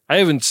similar. I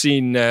haven't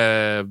seen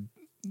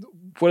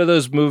one of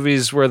those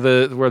movies where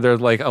they're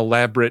like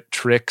elaborate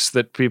tricks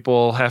that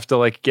people have to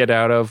like get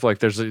out of. Like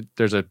there's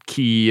a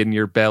key in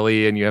your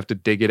belly and you have to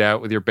dig it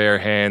out with your bare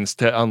hands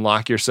to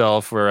unlock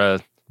yourself, or a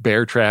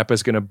bear trap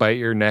is going to bite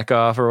your neck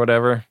off or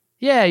whatever.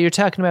 Yeah, you're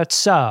talking about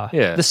Saw.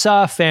 Yeah. The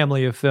Saw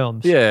family of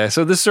films. Yeah,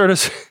 so this sort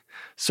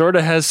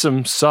of has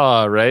some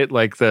Saw, right?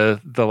 Like the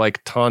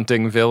like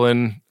taunting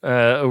villain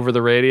over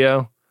the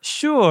radio.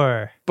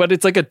 Sure. But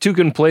it's like a two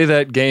can play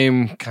that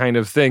game kind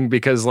of thing,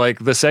 because like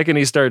the second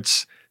he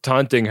starts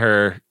taunting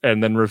her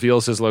and then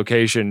reveals his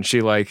location,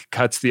 she like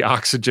cuts the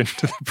oxygen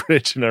to the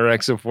bridge and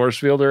erects a force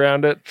field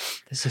around it.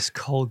 This is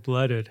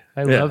cold-blooded.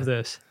 I love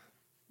this.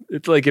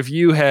 It's like if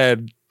you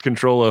had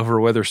control over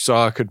whether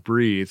Saw could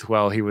breathe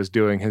while he was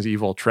doing his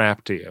evil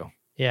trap to you.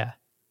 Yeah.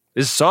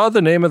 Is Saw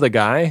the name of the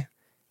guy?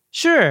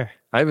 Sure.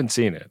 I haven't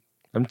seen it.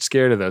 I'm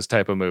scared of those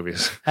type of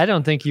movies. I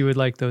don't think you would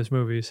like those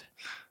movies.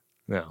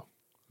 No.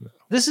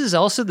 This is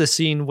also the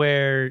scene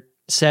where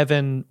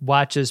 7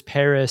 watches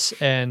Paris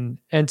and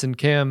Ensign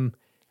Kim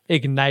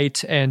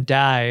ignite and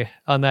die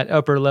on that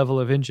upper level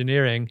of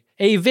engineering.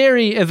 A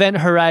very Event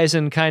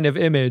Horizon kind of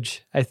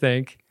image, I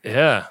think.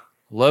 Yeah.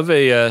 Love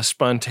a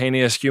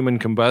spontaneous human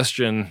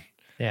combustion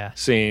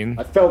scene.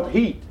 I felt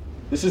heat.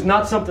 This is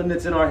not something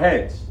that's in our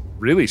heads.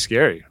 Really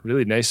scary.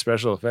 Really nice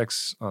special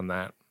effects on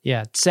that.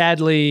 Yeah.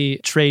 Sadly,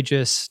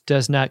 Tragus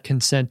does not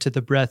consent to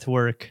the breath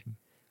work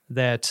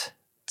that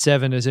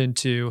 7 is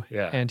into,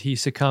 and he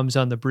succumbs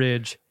on the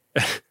bridge.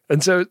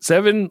 And so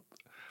 7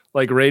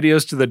 like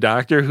radios to the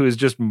doctor, who is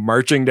just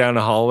marching down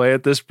a hallway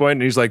at this point,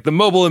 and he's like, the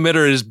mobile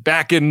emitter is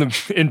back in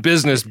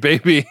business,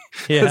 baby.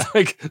 Yeah. It's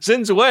like,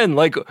 since when?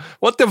 Like,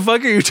 what the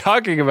fuck are you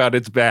talking about?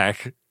 It's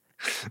back.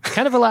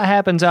 Kind of a lot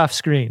happens off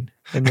screen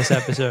in this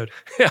episode.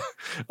 Yeah.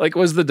 Like,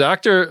 was the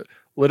doctor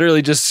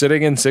literally just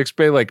sitting in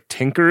sickbay, like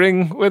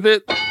tinkering with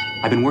it?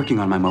 I've been working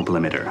on my mobile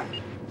emitter.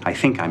 I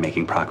think I'm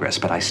making progress,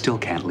 but I still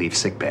can't leave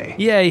sickbay.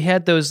 Yeah, he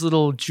had those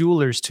little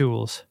jeweler's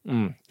tools.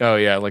 Oh,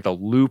 yeah, like a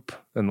loop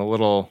and the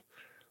little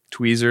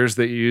tweezers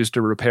that you use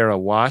to repair a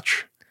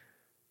watch.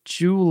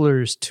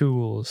 Jeweler's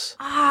tools.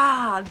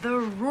 Ah, the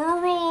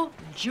rural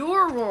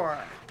juror.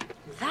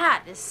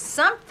 That is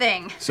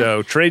something.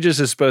 So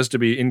Tragus is supposed to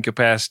be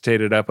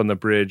incapacitated up on the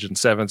bridge, and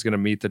 7's going to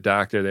meet the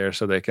doctor there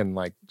so they can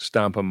like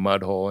stomp a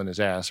mud hole in his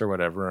ass or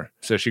whatever.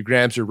 So she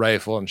grabs her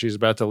rifle and she's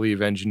about to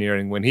leave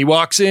engineering when he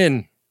walks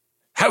in.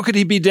 How could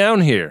he be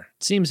down here?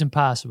 Seems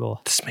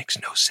impossible. This makes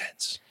no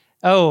sense.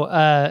 Oh,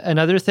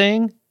 another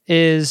thing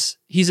is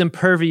he's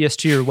impervious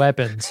to your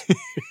weapons.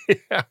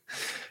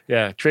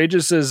 Yeah.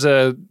 Tragus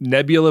is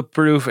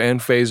nebula-proof and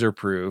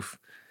phaser-proof.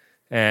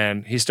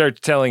 And he starts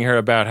telling her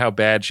about how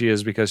bad she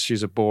is because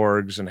she's a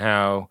Borgs and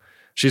how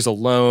she's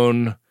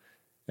alone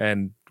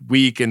and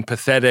weak and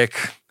pathetic.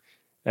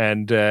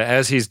 And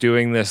as he's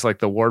doing this, like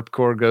the warp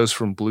core goes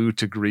from blue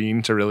to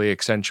green to really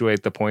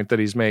accentuate the point that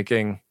he's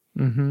making.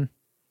 Mm-hmm.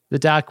 The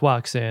doc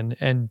walks in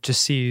and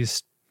just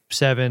sees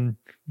 7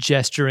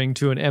 gesturing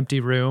to an empty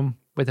room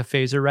with a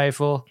phaser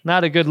rifle.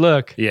 Not a good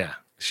look. Yeah.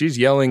 She's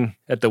yelling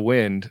at the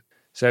wind.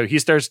 So he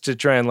starts to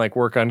try and like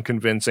work on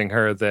convincing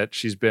her that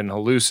she's been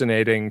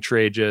hallucinating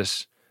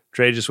Tragus.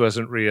 Tragus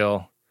wasn't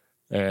real.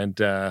 And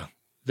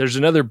there's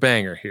another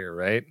banger here,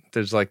 right?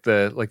 There's like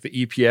the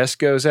EPS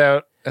goes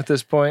out at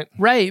this point.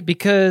 Right,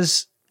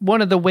 because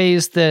one of the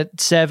ways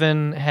that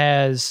 7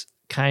 has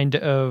kind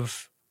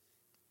of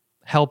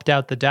helped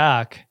out the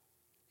doc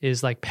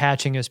is like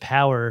patching his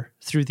power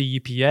through the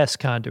EPS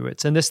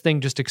conduits. And this thing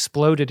just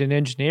exploded in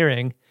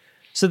engineering.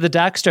 So the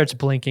doc starts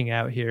blinking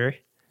out here.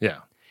 Yeah.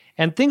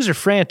 And things are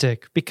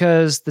frantic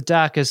because the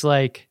doc is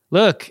like,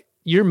 look,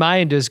 your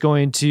mind is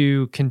going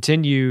to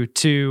continue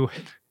to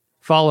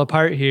fall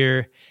apart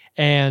here.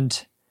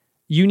 And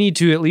you need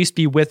to at least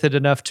be with it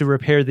enough to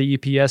repair the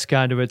EPS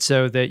conduit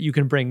so that you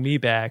can bring me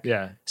back.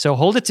 Yeah. So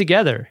hold it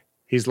together.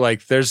 He's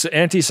like, there's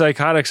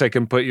antipsychotics I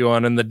can put you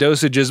on, and the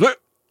dosage is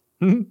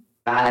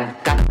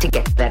I've got to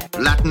get that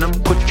Latinum?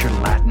 Put your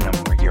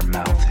Latinum where your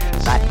mouth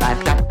is.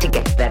 I've got to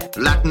get that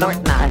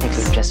Latinum? I think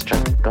we've just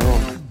struck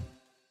gold.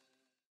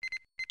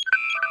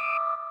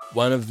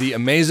 One of the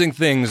amazing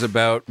things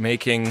about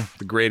making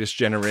The Greatest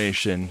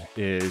Generation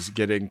is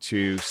getting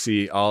to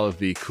see all of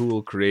the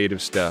cool,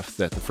 creative stuff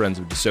that the Friends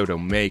of DeSoto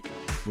make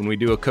when we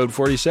do a Code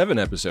 47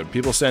 episode.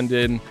 People send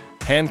in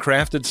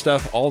handcrafted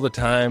stuff all the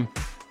time,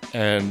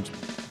 and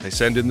they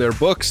send in their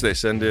books, they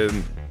send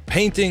in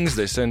paintings,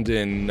 they send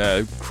in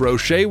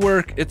crochet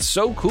work. It's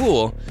so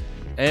cool.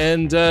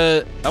 And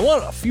I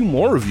want a few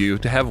more of you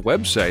to have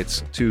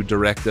websites to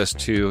direct us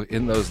to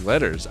in those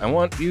letters. I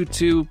want you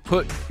to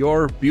put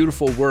your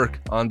beautiful work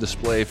on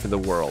display for the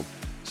world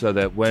so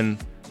that when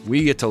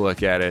we get to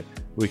look at it,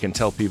 we can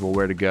tell people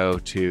where to go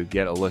to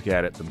get a look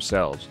at it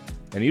themselves.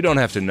 And you don't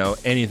have to know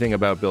anything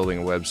about building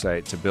a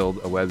website to build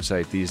a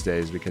website these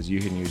days because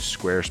you can use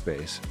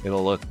Squarespace.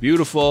 It'll look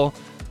beautiful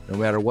no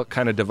matter what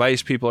kind of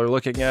device people are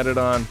looking at it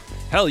on.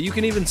 Hell, you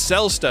can even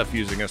sell stuff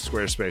using a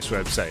Squarespace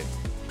website.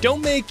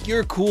 Don't make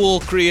your cool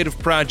creative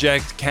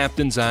project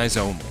Captain's Eyes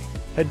only.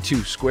 Head to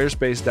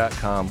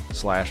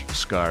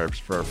squarespace.com/scarves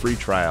for a free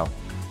trial.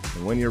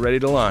 And when you're ready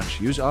to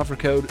launch, use offer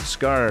code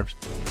SCARVES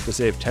to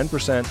save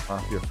 10%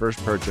 off your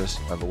first purchase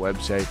of a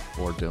website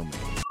or domain.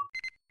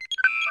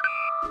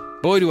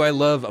 Boy, do I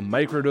love a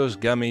microdose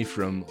gummy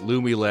from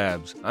Lumi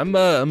Labs. I'm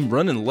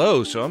running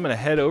low, so I'm going to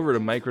head over to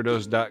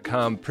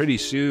microdose.com pretty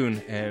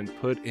soon and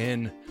put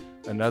in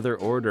another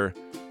order.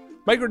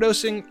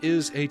 Microdosing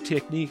is a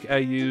technique I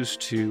use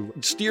to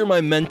steer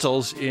my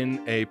mentals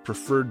in a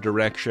preferred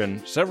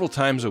direction several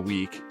times a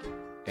week.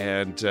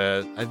 And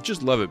I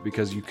just love it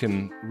because you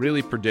can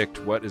really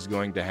predict what is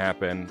going to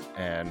happen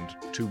and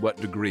to what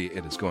degree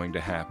it is going to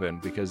happen,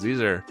 because these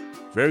are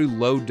very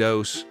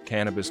low-dose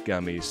cannabis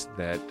gummies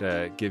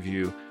that give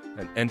you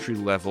an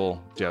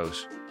entry-level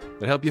dose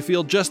that help you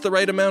feel just the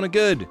right amount of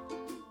good.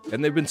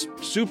 And they've been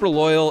super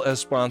loyal as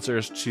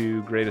sponsors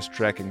to Greatest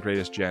Trek and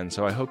Greatest Gen,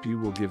 so I hope you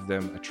will give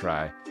them a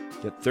try.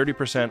 Get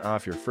 30%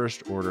 off your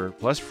first order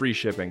plus free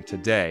shipping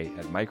today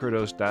at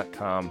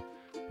microdose.com.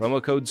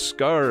 Promo code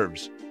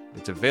SCARVES.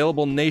 It's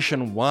available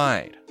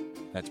nationwide.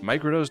 That's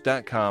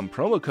microdose.com.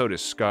 Promo code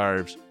is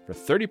SCARVES for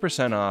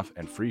 30% off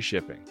and free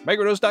shipping.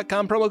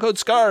 Microdose.com, promo code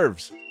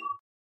SCARVES.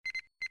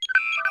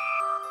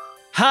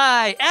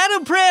 Hi,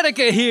 Adam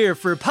Pranica here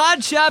for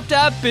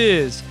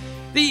Podshop.biz.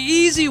 The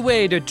easy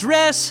way to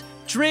dress,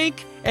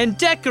 drink, and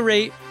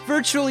decorate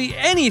virtually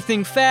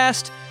anything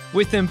fast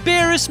with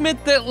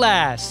embarrassment that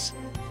lasts.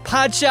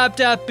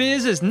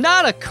 Podshop.biz is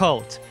not a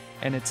cult,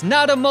 and it's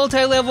not a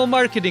multi-level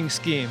marketing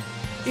scheme.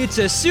 It's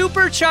a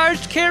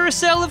supercharged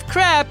carousel of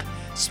crap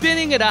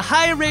spinning at a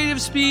high rate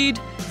of speed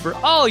for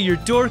all your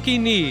dorky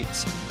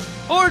needs.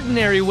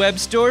 Ordinary web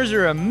stores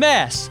are a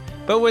mess,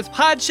 but with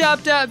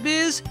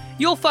Podshop.biz,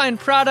 you'll find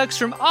products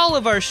from all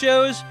of our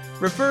shows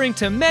referring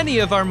to many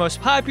of our most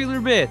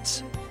popular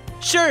bits.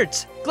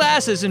 Shirts,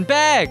 glasses, and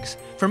bags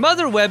from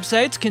other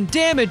websites can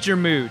damage your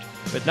mood,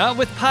 but not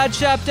with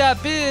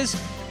Podshop.biz.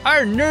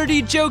 Our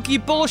nerdy,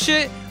 jokey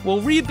bullshit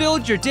will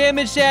rebuild your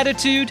damaged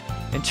attitude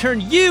and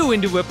turn you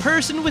into a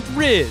person with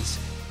Riz.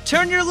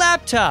 Turn your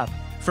laptop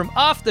from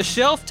off the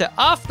shelf to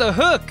off the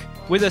hook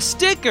with a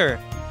sticker.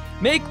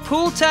 Make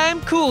pool time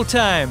cool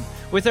time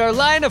with our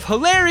line of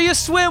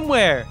hilarious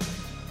swimwear.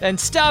 And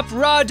stop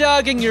raw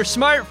dogging your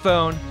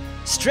smartphone.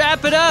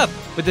 Strap it up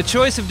with the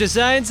choice of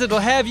designs that'll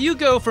have you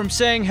go from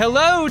saying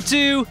hello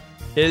to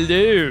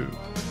hello.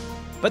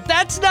 But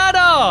that's not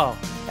all.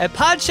 At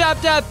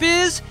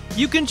Podshop.biz,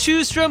 you can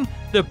choose from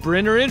the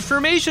Brenner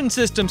Information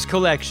Systems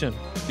Collection,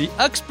 the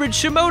Uxbridge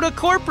Shimoda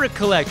Corporate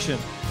Collection,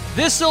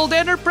 This Old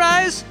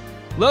Enterprise,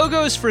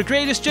 logos for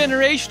Greatest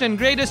Generation and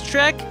Greatest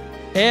Trek,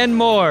 and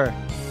more.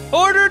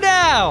 Order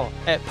now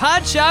at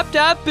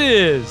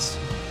Podshop.biz.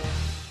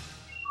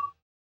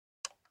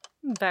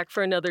 Back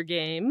for another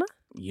game.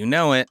 You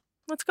know it.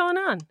 What's going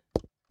on?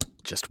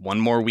 Just one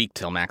more week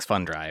till Max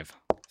Fun Drive.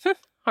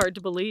 Hard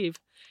to believe.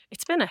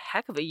 It's been a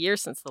heck of a year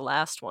since the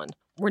last one.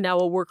 We're now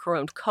a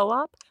worker-owned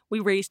co-op. We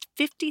raised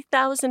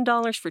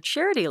 $50,000 for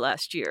charity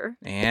last year.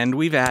 And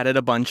we've added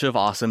a bunch of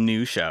awesome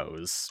new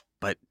shows.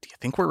 But do you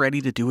think we're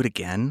ready to do it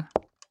again?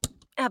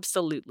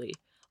 Absolutely.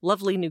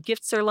 Lovely new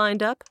gifts are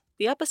lined up.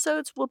 The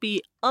episodes will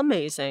be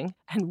amazing.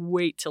 And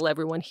wait till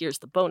everyone hears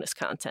the bonus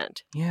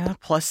content. Yeah,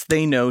 plus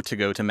they know to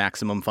go to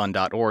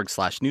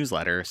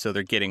MaximumFun.org/newsletter, so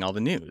they're getting all the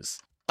news.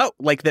 Oh,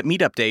 like that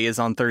Meetup Day is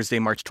on Thursday,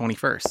 March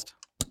 21st.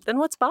 Then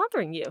what's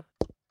bothering you?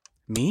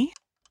 Me?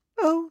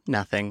 Oh,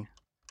 nothing.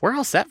 We're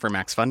all set for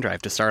Max Fun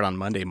Drive to start on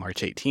Monday,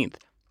 March 18th.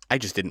 I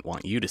just didn't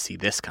want you to see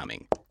this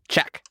coming.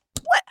 Check.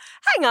 What?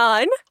 Hang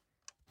on.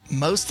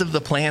 Most of the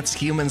plants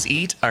humans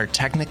eat are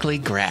technically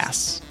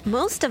grass.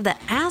 Most of the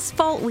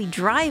asphalt we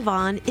drive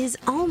on is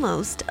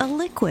almost a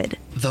liquid.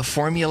 The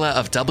formula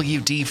of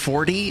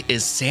WD-40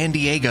 is San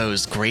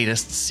Diego's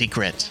greatest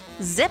secret.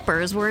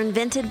 Zippers were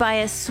invented by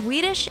a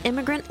Swedish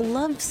immigrant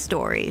love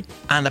story.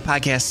 On the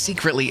podcast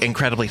Secretly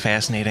Incredibly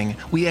Fascinating,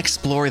 we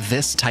explore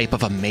this type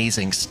of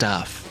amazing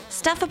stuff.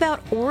 Stuff about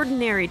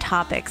ordinary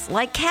topics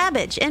like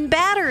cabbage and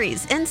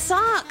batteries and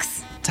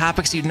socks.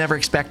 Topics you'd never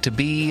expect to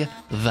be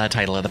the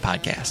title of the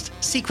podcast.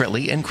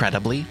 Secretly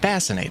Incredibly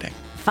Fascinating.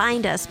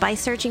 Find us by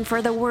searching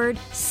for the word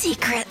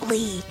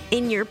secretly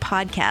in your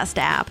podcast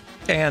app.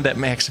 And at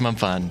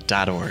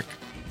MaximumFun.org.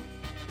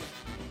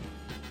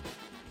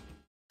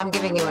 I'm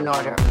giving you an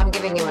order. I'm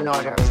giving you an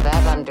order. Is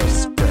that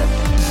understood?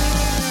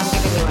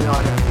 I'm giving you an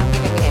order. I'm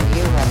giving you, and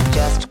you have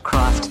just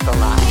crossed the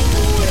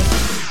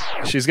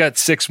line. She's got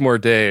 6 more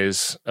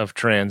days of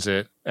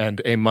transit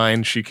and a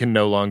mind she can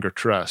no longer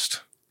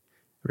trust.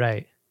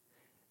 Right.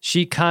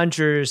 She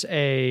conjures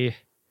a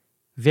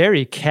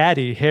very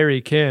catty Harry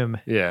Kim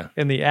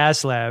in the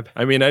ass lab.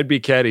 I mean, I'd be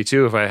catty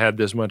too if I had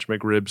this much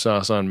McRib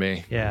sauce on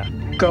me. Yeah.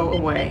 Go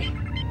away.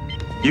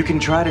 You can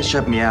try to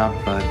shut me out,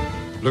 but...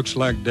 Looks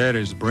like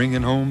Daddy's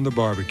bringing home the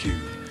barbecue.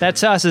 That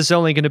sauce is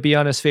only going to be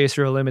on his face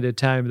for a limited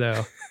time,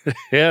 though.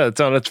 Yeah,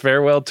 it's on its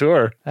farewell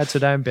tour. That's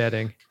what I'm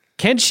betting.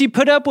 Can she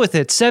put up with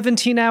it?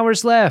 17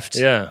 hours left.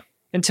 Yeah.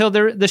 Until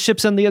the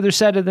ship's on the other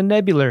side of the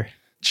nebula.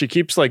 She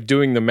keeps like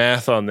doing the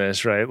math on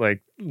this, right?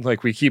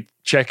 Like we keep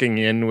checking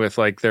in with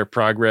like their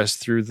progress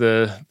through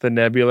the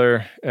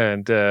nebula,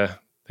 and they're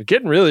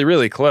getting really,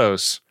 really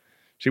close.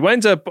 She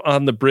winds up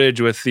on the bridge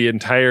with the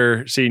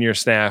entire senior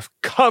staff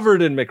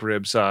covered in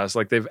McRib sauce.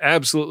 Like they've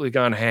absolutely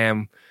gone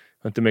ham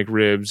with the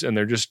McRibs, and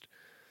they're just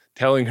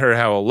telling her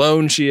how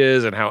alone she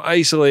is and how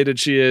isolated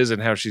she is and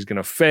how she's going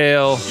to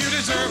fail. You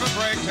deserve a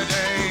break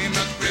today.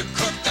 McRib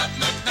cooked at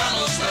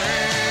McDonald's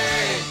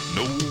way.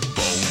 No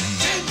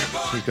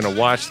bones. She's going to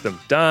watch them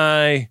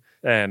die.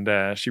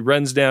 And she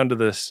runs down to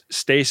the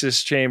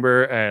stasis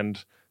chamber,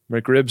 and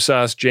McRib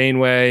Sauce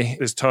Janeway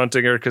is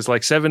taunting her because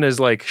like 7 is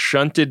like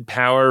shunted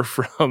power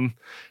from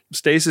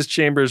stasis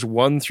chambers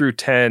 1 through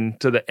 10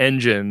 to the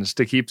engines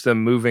to keep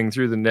them moving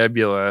through the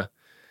nebula.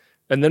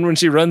 And then when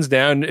she runs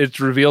down, it's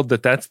revealed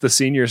that that's the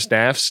senior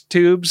staff's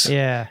tubes.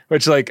 Yeah.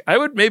 Which, like, I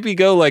would maybe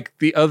go, like,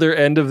 the other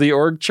end of the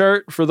org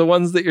chart for the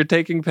ones that you're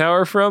taking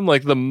power from.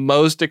 Like, the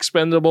most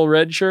expendable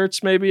red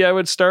shirts, maybe I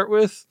would start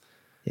with.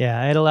 Yeah,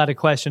 I had a lot of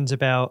questions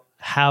about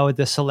how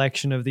the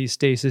selection of these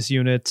stasis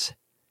units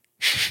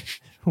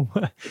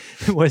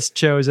was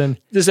chosen.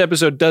 This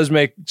episode does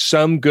make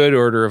some good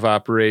order of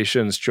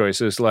operations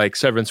choices, like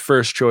Severin's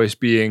first choice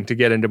being to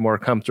get into more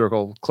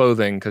comfortable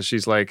clothing because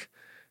she's, like,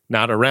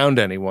 not around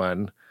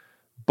anyone.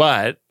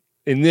 But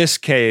in this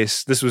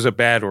case, this was a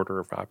bad order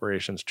of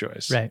operations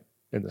choice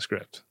in the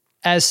script.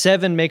 As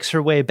 7 makes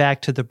her way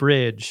back to the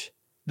bridge,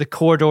 the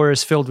corridor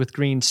is filled with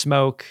green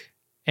smoke,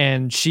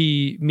 and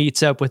she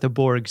meets up with the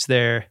Borgs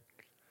there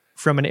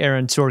from an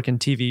Aaron Sorkin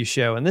TV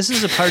show. And this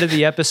is a part of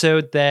the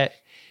episode that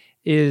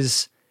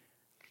is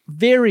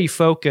very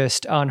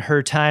focused on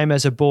her time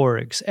as a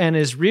Borgs and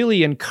is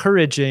really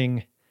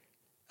encouraging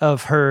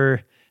of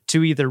her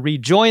to either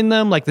rejoin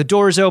them, like the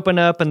doors open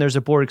up and there's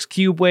a Borg's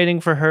cube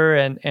waiting for her,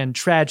 and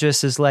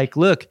Tragus is like,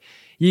 look,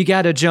 you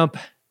got to jump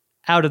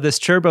out of this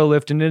turbo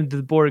lift and into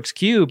the Borg's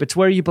cube. It's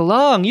where you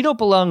belong. You don't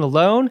belong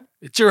alone.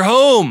 It's your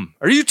home.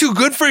 Are you too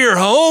good for your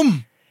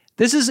home?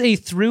 This is a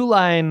through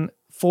line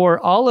for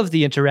all of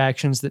the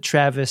interactions that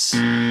Travis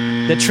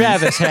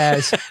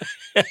has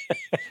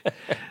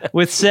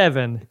with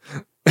 7.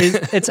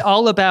 It's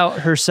all about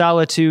her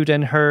solitude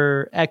and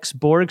her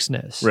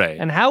ex-Borgsness. Right.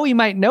 And how he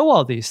might know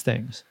all these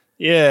things.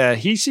 Yeah,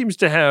 he seems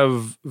to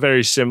have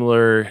very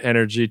similar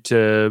energy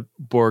to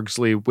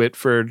Borgsley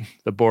Whitford,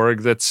 the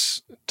Borg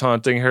that's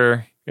taunting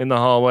her in the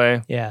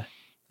hallway. Yeah.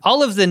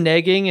 All of the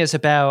negging is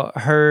about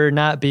her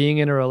not being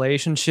in a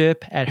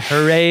relationship at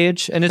her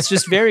age, and it's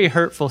just very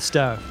hurtful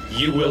stuff.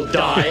 You will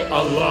die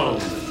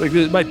alone. Like,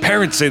 my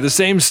parents say the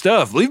same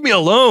stuff. Leave me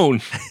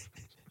alone.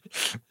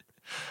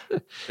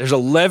 There's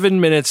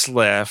 11 minutes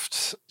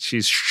left.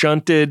 She's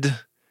shunted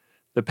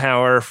the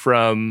power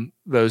from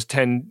those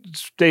 10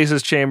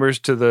 stasis chambers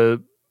to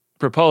the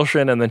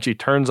propulsion, and then she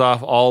turns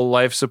off all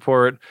life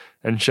support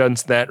and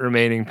shunts that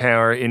remaining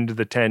power into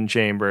the 10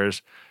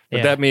 chambers.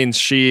 But that means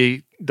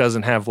she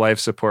doesn't have life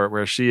support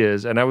where she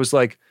is. And I was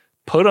like,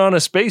 put on a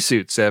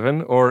spacesuit,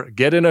 7, or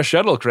get in a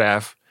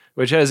shuttlecraft,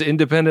 which has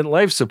independent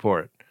life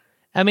support.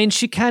 I mean,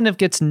 she kind of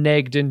gets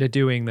negged into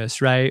doing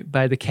this, right?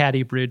 By the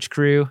Caddy Bridge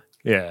crew.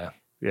 Yeah.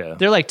 Yeah.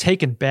 They're like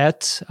taking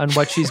bets on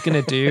what she's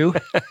going to do.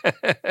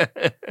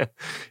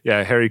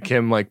 Yeah. Harry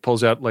Kim like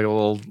pulls out like a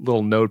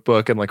little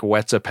notebook and like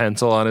wets a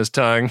pencil on his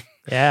tongue.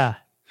 Yeah.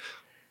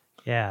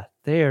 Yeah.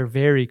 They are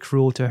very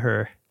cruel to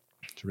her.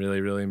 It's really,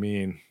 really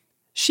mean.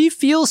 She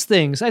feels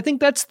things. I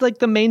think that's like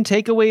the main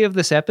takeaway of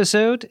this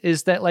episode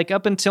is that like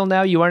up until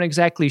now, you aren't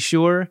exactly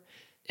sure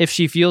if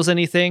she feels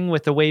anything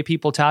with the way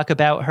people talk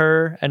about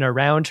her and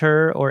around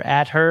her or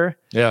at her.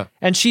 Yeah.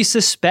 And she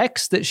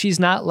suspects that she's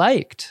not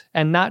liked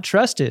and not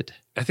trusted.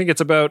 I think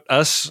it's about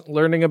us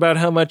learning about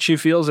how much she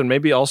feels and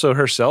maybe also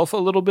herself a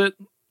little bit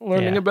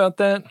learning about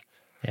that.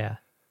 Yeah.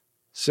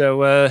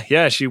 So,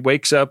 she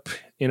wakes up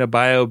in a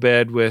bio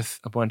bed with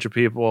a bunch of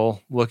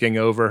people looking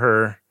over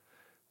her,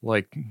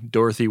 like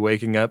Dorothy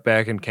waking up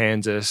back in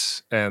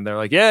Kansas. And they're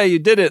like, yeah, you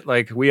did it.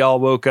 Like, we all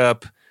woke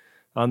up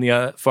on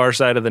the far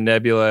side of the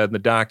nebula, and the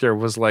doctor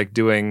was like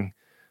doing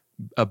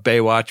a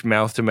Baywatch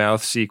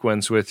mouth-to-mouth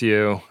sequence with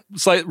you.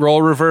 Slight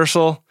role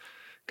reversal,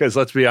 because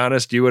let's be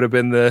honest, you would have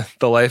been the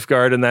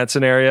lifeguard in that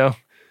scenario.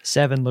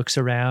 Seven looks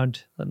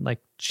around and like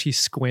she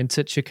squints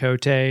at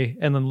Chakotay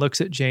and then looks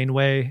at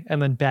Janeway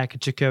and then back at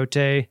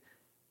Chakotay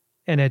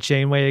and at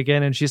Janeway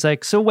again. And she's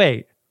like, so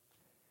wait,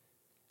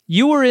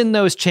 you were in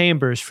those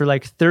chambers for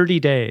like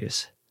 30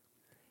 days.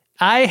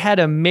 I had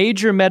a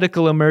major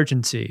medical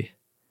emergency.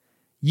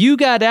 You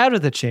got out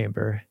of the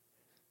chamber,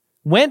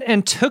 went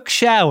and took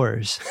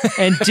showers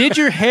and did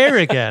your hair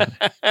again.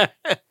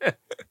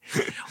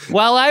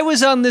 While I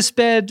was on this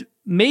bed,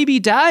 maybe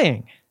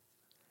dying.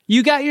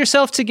 You got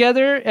yourself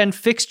together and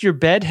fixed your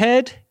bed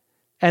head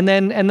and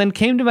then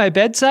came to my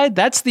bedside?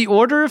 That's the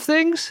order of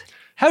things?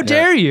 How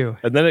dare you?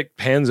 And then it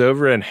pans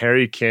over and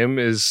Harry Kim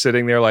is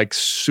sitting there like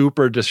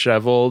super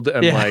disheveled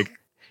and like...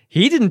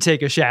 He didn't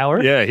take a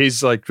shower. Yeah,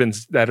 he's like been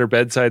at her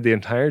bedside the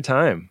entire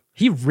time.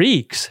 He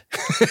reeks.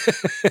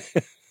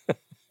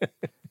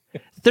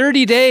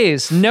 30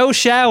 days, no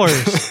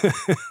showers.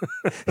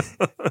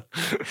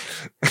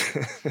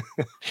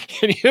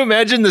 Can you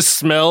imagine the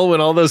smell when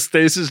all those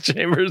stasis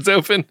chambers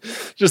open?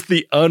 Just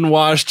the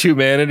unwashed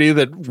humanity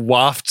that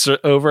wafts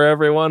over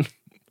everyone.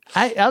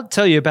 I'll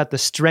tell you about the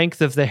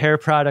strength of the hair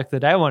product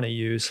that I want to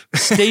use.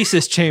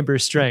 Stasis chamber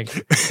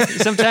strength.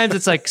 Sometimes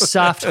it's like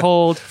soft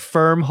hold,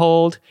 firm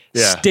hold,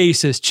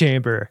 stasis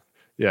chamber.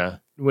 Yeah.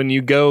 When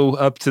you go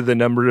up to the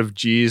number of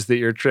G's that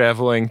you're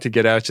traveling to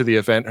get out to the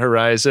event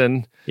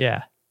horizon,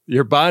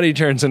 your body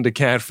turns into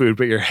cat food,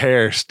 but your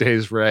hair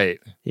stays right.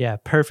 Yeah,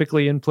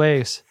 perfectly in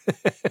place.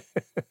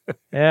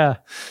 Yeah.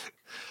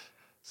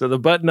 So the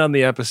button on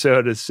the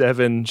episode is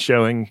Seven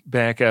showing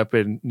back up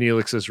in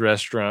Neelix's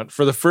restaurant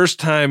for the first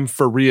time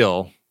for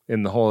real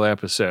in the whole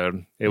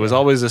episode. It was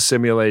always a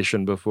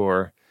simulation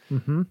before.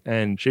 Mm-hmm.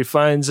 And she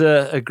finds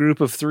a group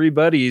of three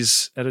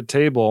buddies at a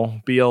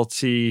table,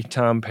 BLT,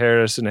 Tom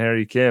Paris, and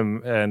Harry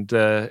Kim, and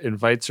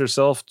invites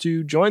herself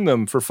to join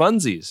them for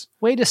funsies.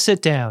 Way to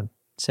sit down,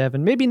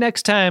 Seven. Maybe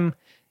next time,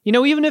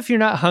 even if you're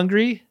not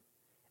hungry,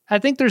 I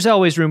think there's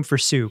always room for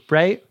soup,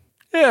 right?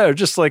 Yeah, or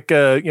just like,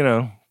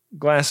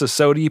 glass of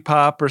soda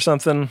pop or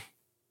something.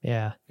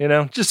 Yeah.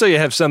 Just so you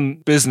have some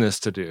business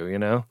to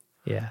do,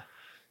 Yeah.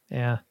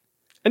 Yeah.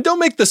 And don't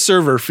make the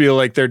server feel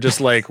like they're just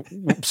like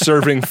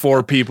serving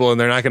four people and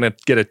they're not going to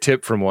get a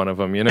tip from one of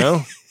them,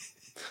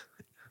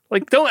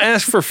 Like, don't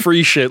ask for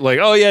free shit. Like,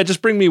 oh yeah,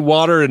 just bring me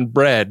water and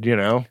bread,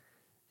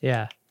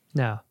 Yeah.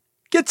 No.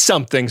 Get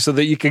something so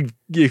that you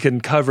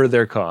can cover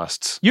their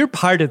costs. You're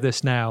part of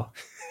this now.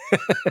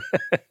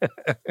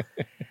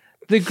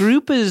 The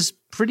group is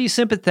pretty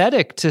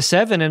sympathetic to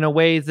Seven in a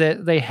way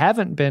that they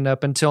haven't been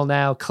up until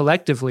now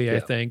collectively,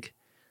 I think.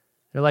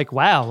 They're like,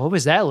 wow, what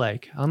was that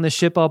like? On the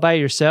ship all by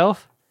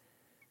yourself?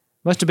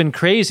 Must have been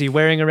crazy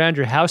wearing around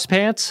your house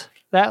pants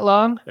that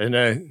long.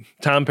 And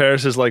Tom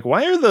Paris is like,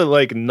 why are the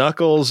like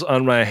knuckles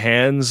on my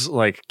hands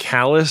like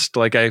calloused?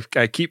 Like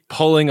I keep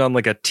pulling on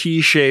like a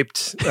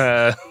T-shaped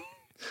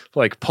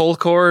like pull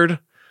cord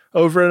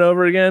over and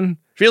over again.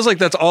 Feels like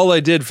that's all I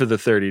did for the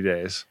 30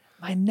 days.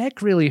 My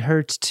neck really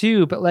hurts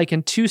too, but like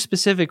in two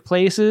specific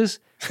places,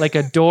 like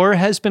a door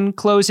has been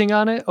closing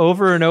on it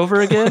over and over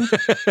again.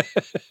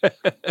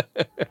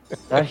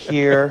 Not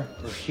here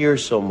or here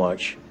so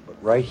much,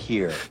 but right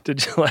here.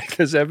 Did you like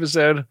this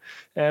episode,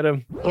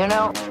 Adam?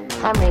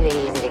 I'm really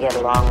easy to get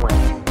along with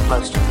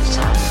most of the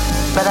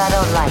time. But I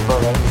don't like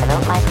bullying, I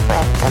don't like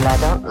threats, and I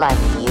don't like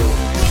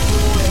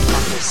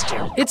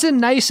you. It's a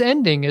nice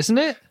ending, isn't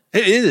it?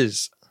 It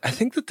is. I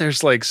think that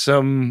there's like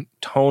some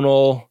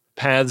tonal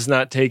paths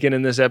not taken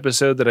in this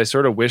episode that I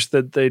sort of wish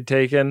that they'd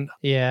taken.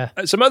 Yeah.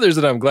 Some others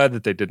that I'm glad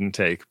that they didn't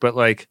take, but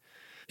like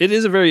it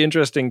is a very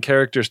interesting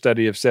character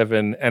study of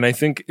Seven, and I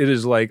think it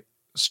is like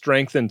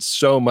strengthened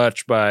so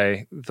much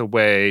by the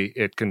way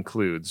it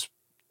concludes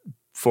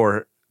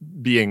for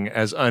being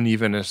as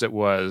uneven as it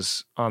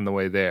was on the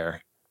way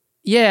there.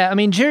 Yeah, I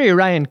mean, Jerry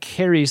Ryan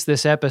carries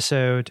this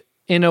episode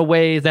in a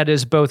way that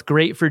is both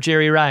great for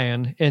Jerry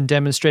Ryan in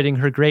demonstrating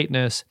her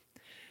greatness,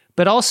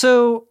 but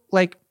also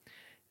like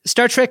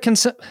Star Trek can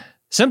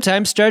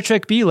sometimes Star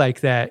Trek be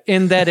like that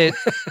in that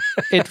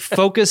it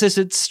focuses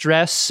its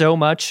stress so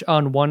much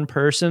on one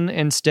person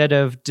instead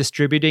of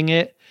distributing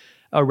it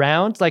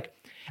around. Like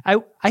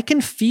I can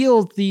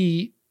feel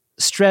the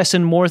stress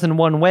in more than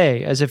one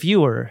way as a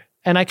viewer,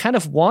 and I kind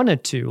of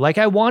wanted to. Like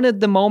I wanted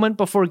the moment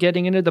before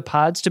getting into the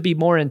pods to be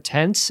more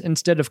intense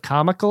instead of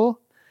comical.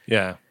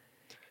 Yeah.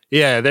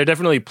 Yeah, they're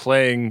definitely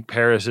playing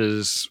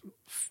Paris's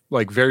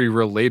like very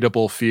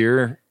relatable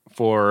fear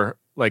for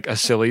like a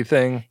silly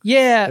thing.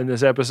 Yeah. In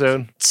this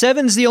episode.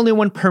 Seven's the only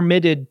one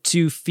permitted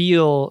to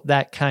feel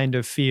that kind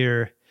of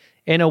fear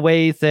in a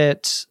way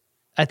that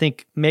I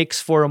think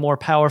makes for a more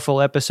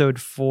powerful episode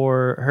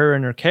for her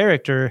and her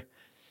character.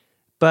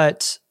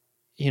 But,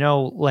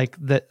 like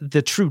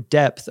the true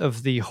depth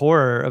of the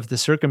horror of the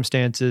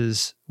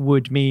circumstances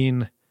would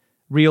mean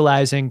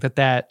realizing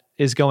that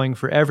is going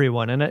for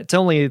everyone. And it's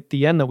only at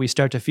the end that we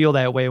start to feel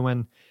that way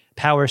when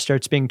power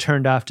starts being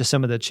turned off to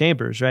some of the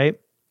chambers, right?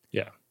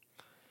 Yeah.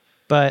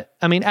 But,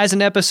 I mean, as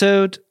an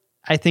episode,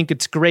 I think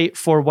it's great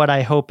for what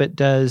I hope it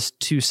does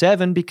to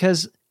Seven,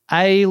 because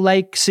I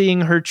like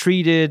seeing her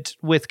treated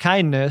with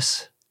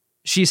kindness.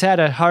 She's had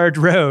a hard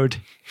road.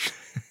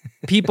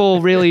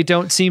 People really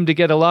don't seem to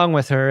get along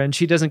with her, and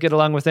she doesn't get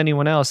along with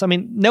anyone else. I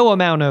mean, no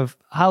amount of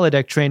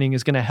holodeck training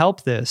is going to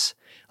help this.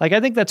 Like,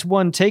 I think that's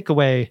one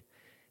takeaway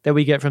that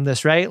we get from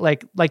this, right?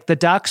 Like the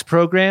docs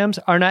programs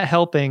are not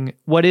helping.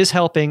 What is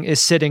helping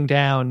is sitting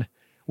down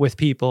with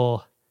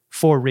people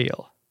for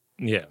real.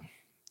 Yeah.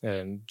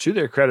 And to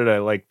their credit, I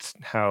liked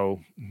how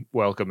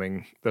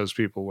welcoming those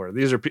people were.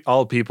 These are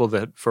all people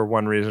that, for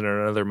one reason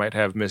or another, might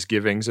have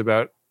misgivings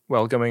about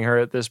welcoming her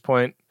at this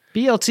point.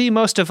 BLT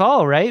most of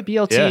all, right?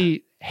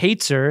 BLT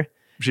hates her.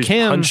 She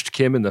punched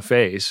Kim in the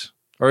face.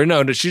 Or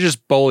no, she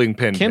just bowling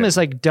pinned Kim him. is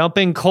like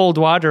dumping cold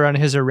water on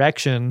his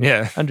erection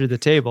under the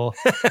table.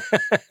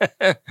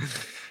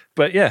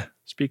 But yeah,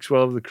 speaks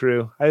well of the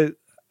crew.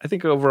 I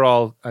think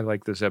overall I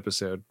like this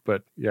episode,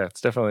 but yeah,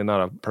 it's definitely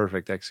not a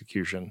perfect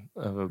execution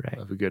of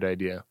a good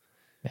idea.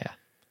 Yeah.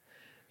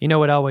 You know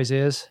what always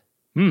is?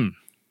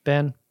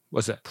 Ben?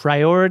 What's that?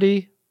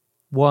 Priority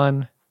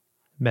 1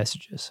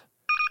 messages.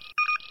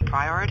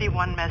 Priority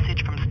 1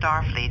 message from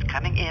Starfleet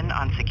coming in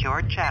on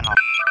secured channel.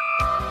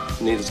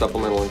 Need a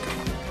supplemental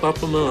income.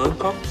 Supplemental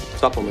income?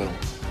 Supplemental.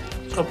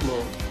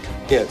 Supplemental.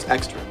 Yeah, it's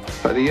extra.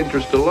 The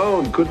interest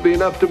alone could be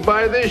enough to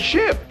buy this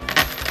ship.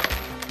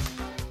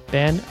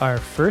 Ben, our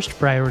first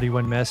Priority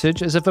 1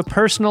 message is of a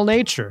personal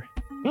nature.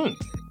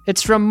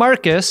 It's from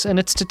Marcus, and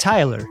it's to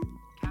Tyler.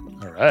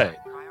 All right.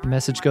 The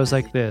message goes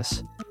like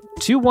this.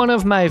 To one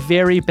of my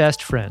very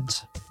best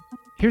friends.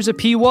 Here's a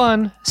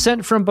P1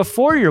 sent from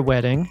before your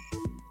wedding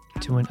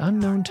to an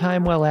unknown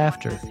time well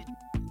after.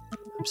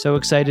 I'm so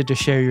excited to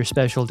share your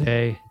special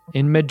day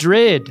in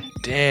Madrid.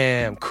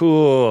 Damn,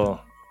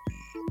 cool.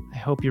 I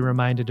hope you're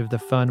reminded of the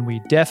fun we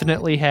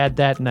definitely had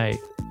that night.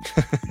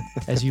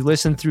 As you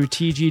listen through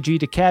TGG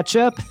to catch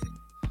up,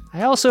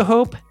 I also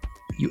hope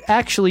you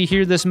actually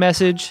hear this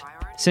message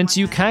since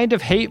you kind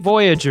of hate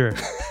Voyager.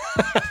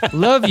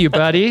 Love you,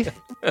 buddy.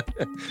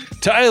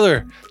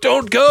 Tyler,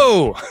 don't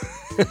go.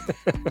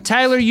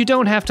 Tyler, you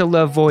don't have to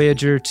love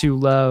Voyager to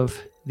love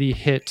the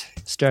hit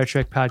Star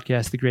Trek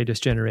podcast, The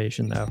Greatest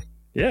Generation, though.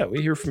 Yeah,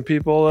 we hear from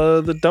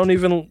people that don't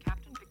even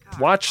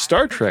watch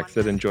Star Trek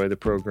that enjoy the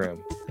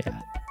program.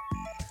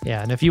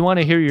 Yeah, and if you want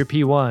to hear your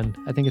P1,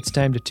 I think it's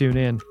time to tune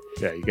in.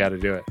 Yeah, you got to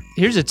do it.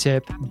 Here's a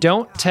tip.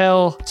 Don't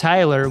tell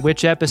Tyler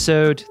which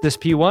episode this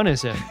P1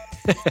 is in.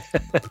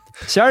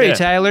 Sorry,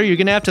 Tyler, you're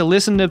going to have to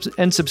listen to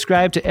and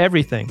subscribe to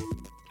everything.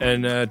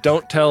 And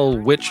don't tell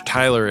which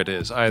Tyler it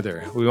is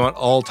either. We want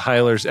all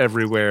Tylers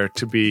everywhere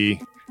to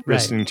be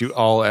listening to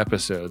all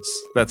episodes.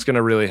 That's going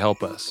to really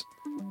help us.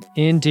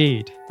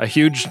 Indeed. A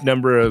huge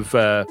number of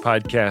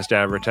podcast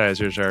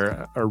advertisers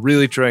are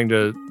really trying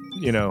to,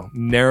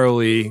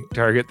 narrowly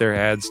target their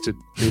ads to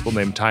people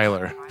named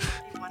Tyler.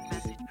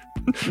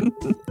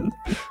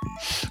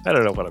 I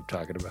don't know what I'm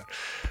talking about.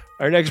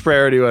 Our next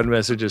Priority 1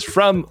 message is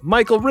from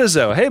Michael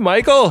Rizzo. Hey,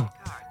 Michael.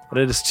 And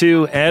it is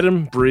to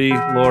Adam, Bree,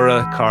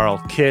 Laura,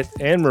 Carl, Kit,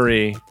 and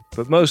Marie,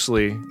 but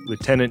mostly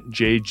Lieutenant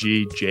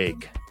J.G.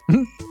 Jake.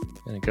 And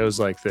it goes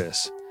like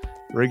this.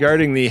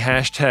 Regarding the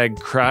hashtag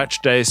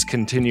crotch dice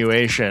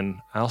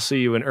continuation, I'll see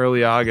you in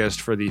early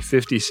August for the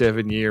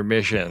 57-year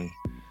mission.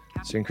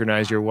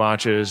 Synchronize your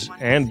watches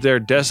and their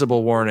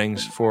decibel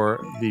warnings for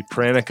the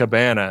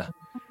Pranacabana.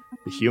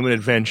 The human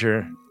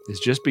adventure is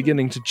just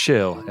beginning to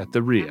chill at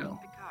the Rio.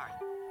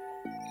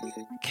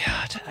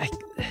 God,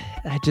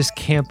 I just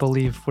can't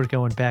believe we're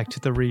going back to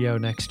the Rio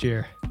next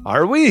year.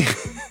 Are we?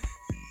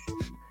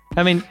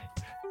 I mean,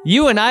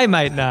 you and I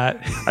might not.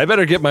 I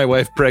better get my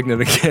wife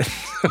pregnant again.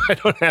 I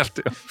don't have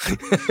to.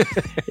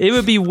 It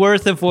would be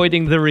worth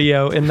avoiding the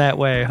Rio in that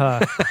way,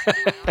 huh?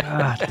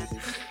 God.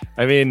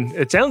 I mean,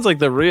 it sounds like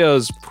the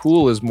Rio's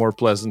pool is more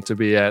pleasant to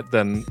be at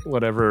than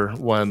whatever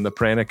one the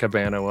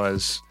Pranacabana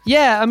was.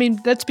 Yeah, I mean,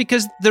 that's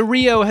because the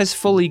Rio has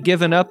fully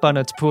given up on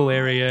its pool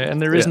area, and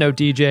there is no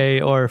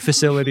DJ or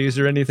facilities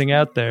or anything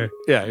out there.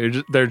 Yeah,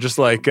 they're just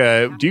like,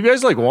 do you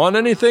guys want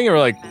anything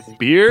or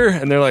beer?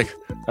 And they're like,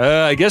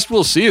 I guess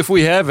we'll see if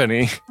we have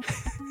any.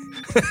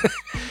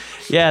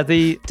 Yeah,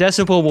 the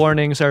decibel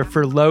warnings are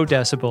for low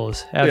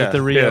decibels out at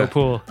the Rio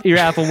pool. Your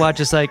Apple Watch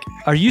is like,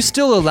 are you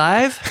still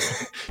alive?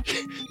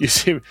 You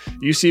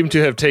seem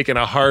to have taken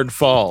a hard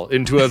fall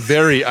into a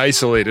very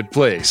isolated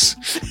place.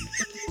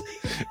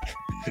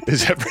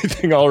 Is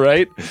everything all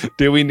right?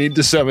 Do we need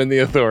to summon the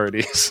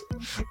authorities?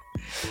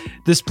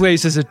 This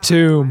place is a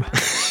tomb.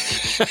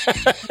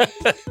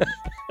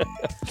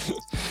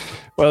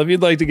 Well, if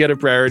you'd like to get a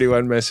Priority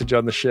One message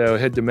on the show,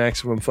 head to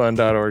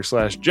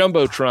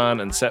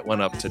MaximumFun.org/Jumbotron and set one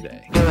up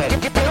today.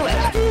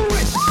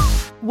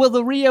 Will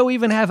the Rio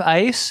even have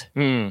ice?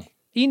 You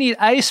need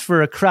ice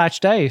for a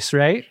crotched ice,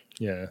 right?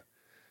 Yeah.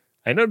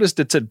 I noticed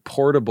it said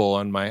portable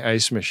on my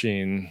ice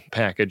machine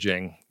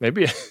packaging.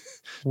 Maybe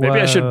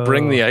I should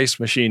bring the ice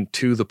machine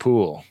to the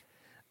pool.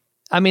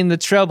 I mean, the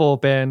trouble,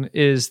 Ben,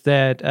 is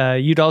that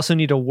you'd also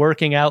need a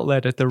working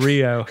outlet at the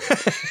Rio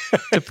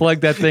to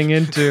plug that thing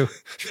into.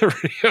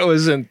 The Rio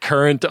isn't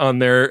current on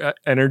their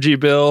energy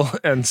bill,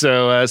 and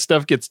so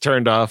stuff gets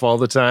turned off all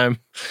the time.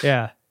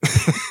 Yeah.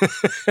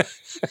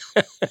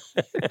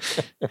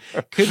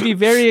 Could be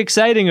very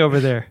exciting over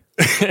there.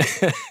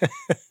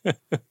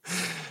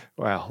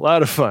 Wow, a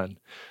lot of fun.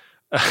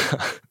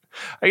 I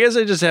guess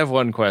I just have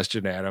one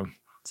question, Adam.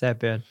 What's that,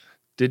 Ben?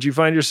 Did you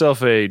find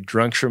yourself a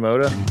drunk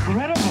Shimoda?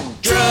 Incredible.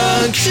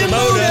 Drunk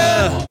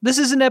Shimoda! This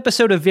is an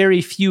episode of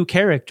very few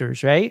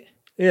characters, right?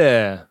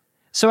 Yeah.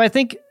 So I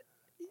think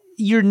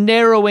you're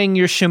narrowing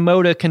your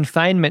Shimoda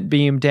confinement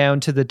beam down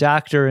to the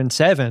Doctor and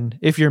Seven,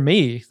 if you're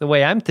me, the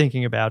way I'm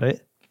thinking about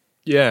it.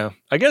 Yeah,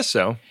 I guess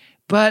so.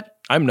 But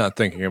I'm not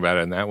thinking about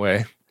it in that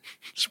way.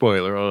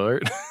 Spoiler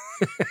alert.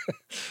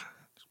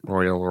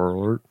 Spoiler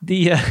alert.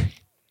 The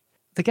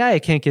guy I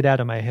can't get out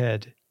of my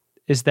head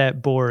is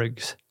that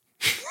Borgs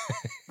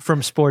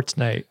from Sports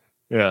Night.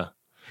 Yeah.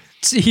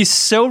 He's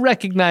so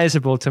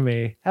recognizable to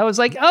me. I was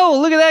like, oh,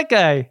 look at that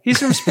guy. He's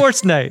from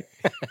Sports Night.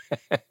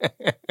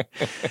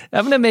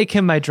 I'm going to make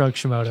him my drunk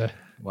Shimoda.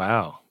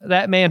 Wow.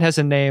 That man has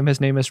a name. His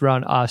name is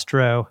Ron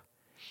Ostro.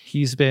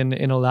 He's been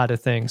in a lot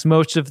of things.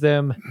 Most of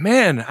them.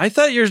 Man, I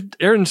thought your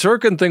Aaron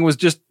Sorkin thing was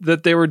just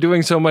that they were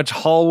doing so much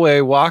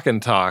hallway walk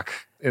and talk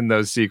in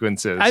those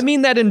sequences. I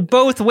mean that in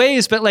both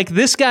ways, but like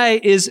this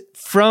guy is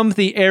from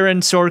the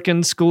Aaron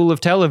Sorkin school of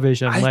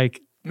television.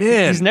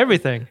 Man, he's in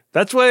everything.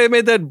 That's why I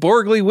made that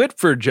Borgley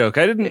Whitford joke.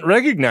 I didn't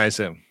recognize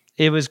him.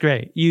 It was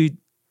great.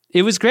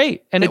 It was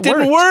great, and it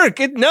didn't work.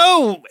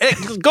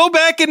 Go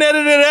back and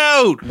edit it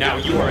out. Now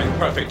you are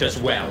imperfect as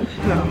well.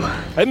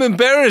 No. I'm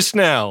embarrassed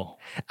now.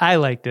 I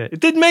liked it. It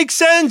didn't make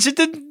sense. It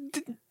didn't.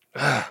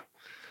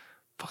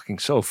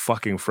 So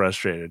fucking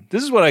frustrated.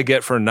 This is what I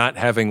get for not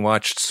having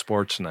watched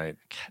Sports Night.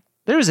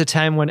 There was a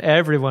time when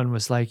everyone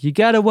was like, you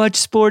got to watch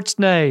Sports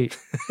Night.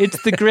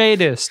 It's the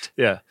greatest.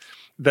 Yeah.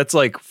 That's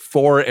like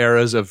 4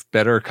 eras of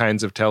better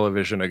kinds of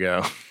television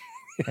ago.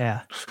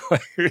 Yeah.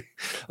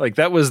 like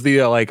that was the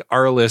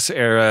Arliss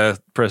era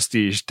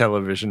prestige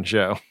television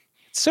show.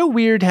 It's so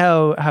weird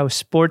how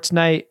Sports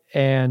Night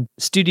and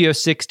Studio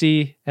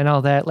 60 and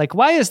all that, like,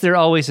 why is there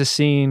always a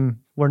scene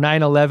where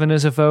 9/11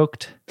 is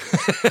evoked?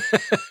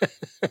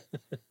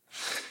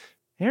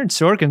 Aaron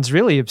Sorkin's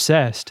really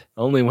obsessed.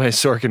 Only way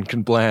Sorkin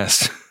can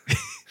blast.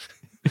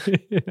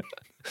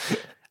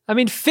 I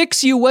mean,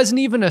 Fix You wasn't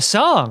even a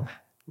song.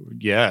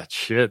 Yeah,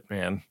 shit,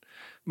 man.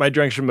 My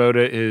drunk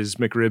Shimoda is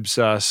McRib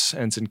Sauce,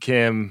 Ensign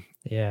Kim.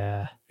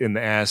 Yeah. In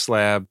the Ass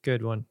Lab.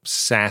 Good one.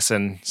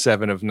 Sassin,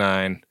 7 of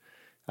 9.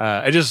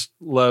 I just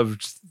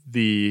loved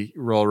the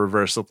role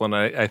reversal, and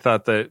I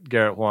thought that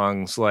Garrett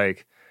Wang's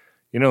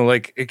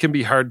it can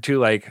be hard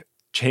to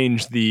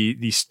change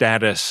the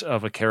status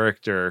of a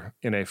character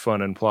in a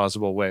fun and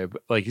plausible way.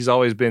 But he's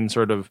always been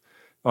sort of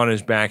on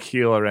his back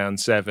heel around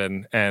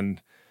 7, and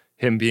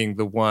him being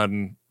the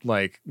one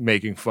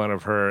making fun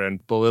of her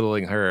and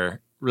belittling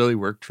her really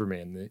worked for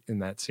me in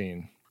that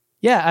scene.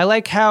 Yeah, I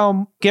like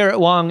how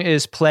Garrett Wang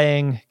is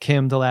playing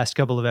Kim the last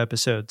couple of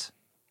episodes.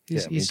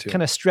 He's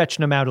kind of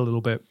stretching him out a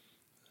little bit.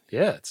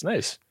 Yeah, it's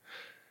nice.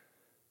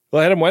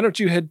 Well, Adam, why don't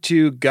you head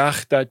to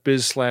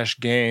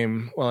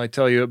gach.biz/game while I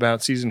tell you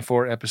about Season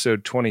 4,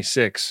 Episode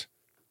 26,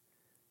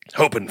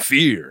 Hope and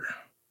Fear.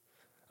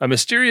 A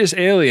mysterious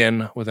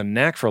alien with a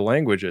knack for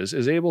languages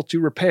is able to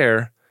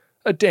repair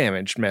a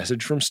damaged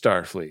message from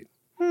Starfleet.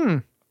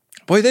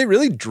 Boy, they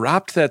really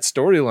dropped that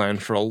storyline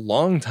for a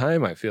long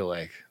time, I feel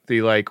like.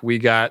 We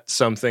got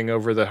something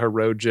over the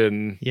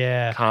Hirogen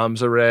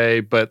comms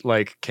array, but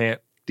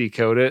can't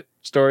decode it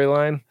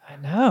storyline. I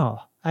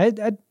know.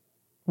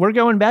 We're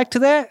going back to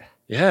that?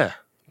 Yeah,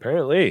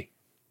 apparently.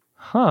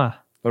 Huh.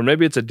 Or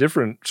maybe it's a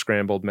different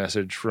scrambled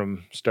message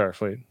from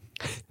Starfleet.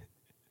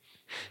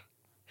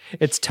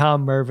 It's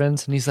Tom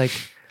Mervyn's, and he's like,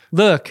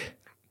 look,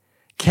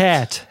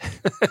 Cat,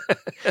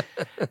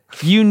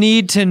 you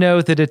need to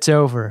know that it's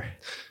over.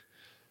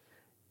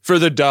 For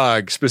the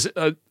dog.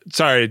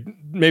 Sorry,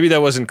 maybe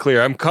that wasn't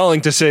clear. I'm calling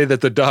to say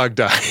that the dog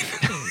died.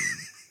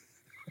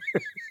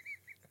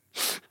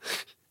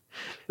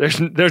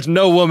 There's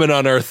no woman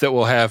on Earth that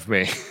will have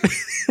me.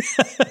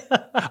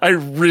 I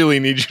really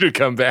need you to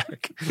come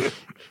back.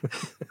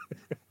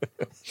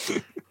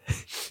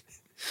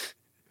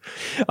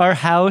 Our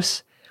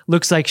house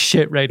looks like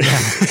shit right now.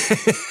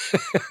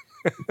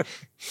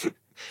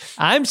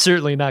 I'm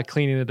certainly not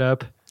cleaning it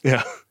up.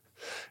 Yeah.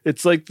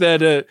 It's like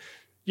that.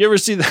 You ever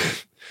see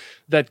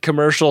that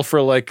commercial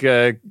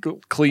for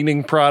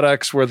cleaning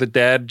products where the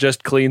dad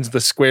just cleans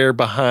the square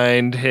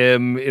behind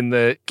him in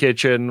the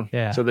kitchen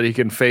so that he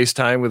can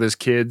FaceTime with his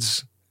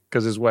kids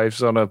because his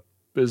wife's on a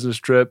business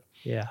trip.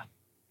 Yeah.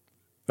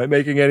 Am I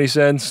making any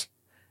sense?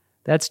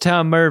 That's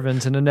Tom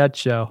Mervin's in a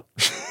nutshell.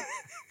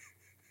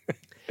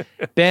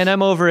 Ben,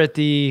 I'm over at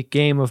the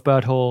Game of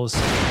Buttholes,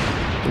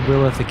 the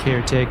Will of the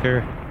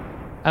Caretaker.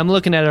 I'm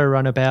looking at our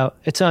runabout.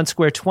 It's on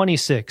square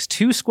 26.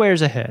 2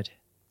 squares ahead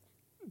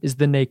is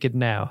the Naked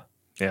Now.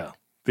 Yeah.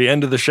 The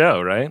end of the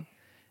show, right?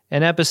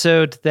 An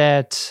episode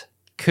that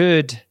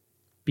could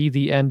be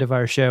the end of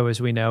our show as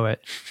we know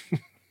it.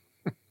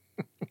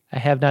 I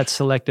have not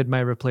selected my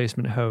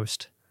replacement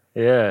host.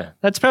 Yeah.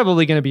 That's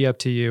probably going to be up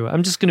to you.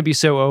 I'm just going to be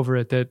so over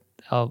it that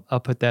I'll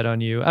put that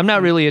on you. I'm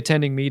not really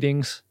attending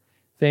meetings,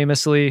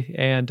 famously,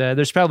 and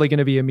there's probably going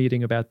to be a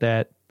meeting about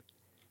that.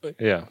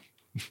 Yeah.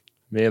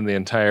 Me and the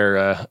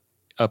entire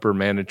upper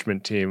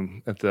management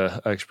team at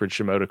the Uxbridge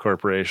Shimoda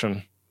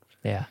Corporation.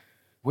 Yeah.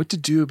 What to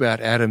do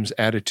about Adam's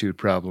attitude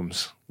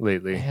problems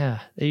lately? Yeah.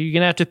 You're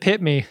going to have to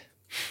pit me.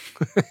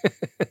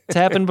 It's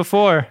happened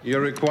before.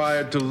 You're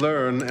required to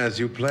learn as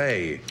you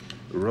play.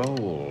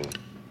 Roll.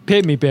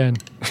 Pit me, Ben.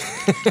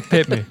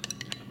 Pit me.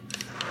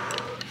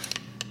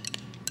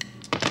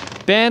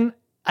 Ben,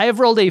 I have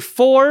rolled a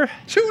 4.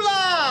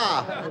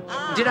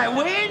 Chula! Did I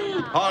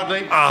win?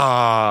 Hardly.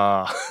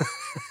 Ah.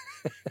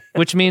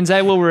 Which means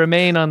I will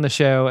remain on the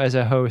show as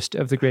a host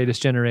of The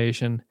Greatest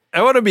Generation.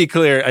 I want to be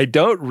clear. I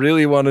don't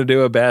really want to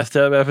do a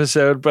bathtub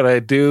episode, but I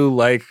do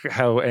like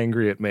how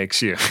angry it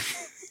makes you.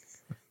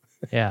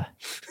 Yeah.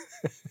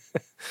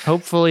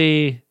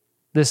 Hopefully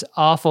this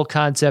awful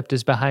concept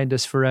is behind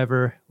us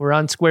forever. We're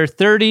on square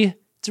 30.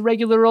 It's a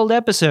regular old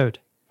episode.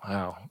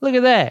 Wow. Look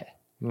at that.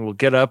 We'll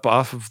get up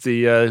off of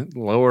the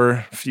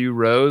lower few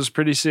rows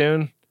pretty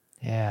soon.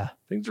 Yeah.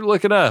 Things are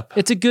looking up.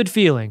 It's a good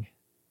feeling.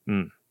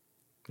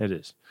 It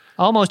is.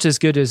 Almost as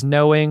good as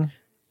knowing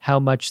how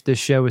much this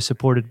show is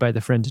supported by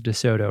the Friends of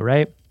DeSoto,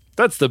 right?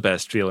 That's the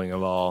best feeling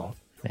of all.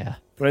 Yeah.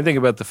 When I think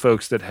about the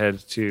folks that head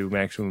to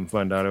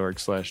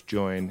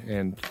MaximumFun.org/join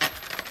and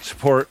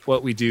support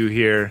what we do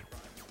here,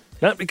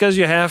 not because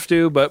you have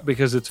to, but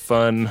because it's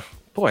fun.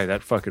 Boy,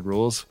 that fucking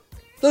rules.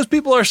 Those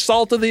people are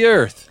salt of the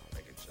earth.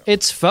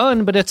 It's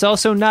fun, but it's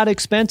also not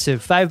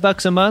expensive.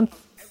 $5 a month.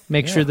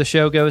 Make sure the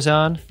show goes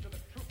on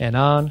and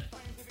on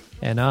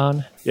and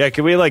on. Yeah,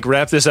 can we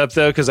wrap this up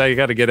though? Because I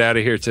got to get out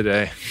of here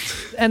today.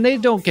 And they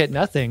don't get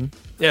nothing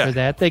for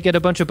that. They get a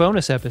bunch of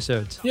bonus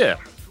episodes. Yeah.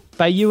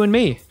 By you and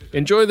me.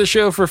 Enjoy the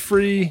show for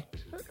free.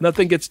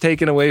 Nothing gets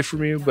taken away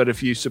from you, but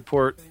if you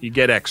support, you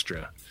get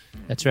extra.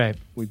 That's right.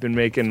 We've been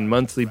making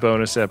monthly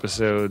bonus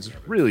episodes,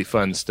 really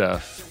fun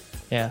stuff.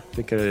 Yeah. I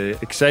think an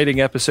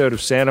exciting episode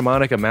of Santa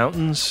Monica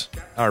Mountains,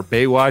 our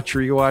Baywatch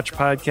Rewatch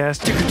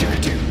podcast.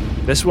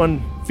 This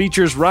one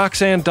features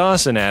Roxanne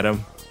Dawson,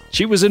 Adam.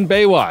 She was in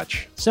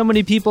Baywatch. So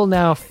many people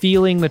now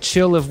feeling the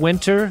chill of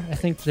winter. I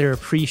think they're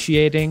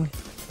appreciating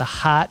the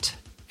hot,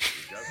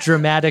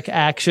 dramatic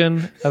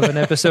action of an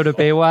episode of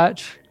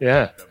Baywatch.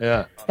 Yeah,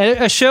 yeah.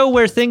 A show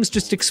where things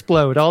just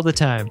explode all the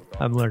time,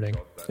 I'm learning.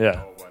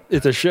 Yeah.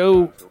 It's a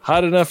show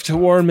hot enough to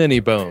warm any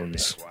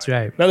bones. That's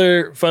right.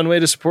 Another fun way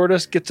to support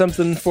us, get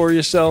something for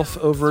yourself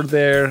over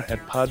there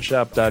at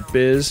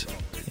podshop.biz.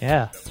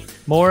 Yeah.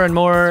 More and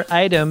more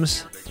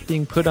items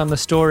being put on the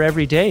store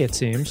every day, it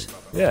seems.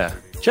 Yeah.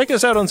 Check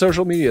us out on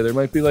social media. There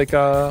might be I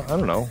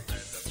don't know,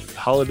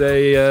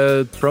 holiday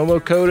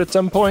promo code at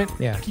some point.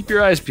 Yeah. Keep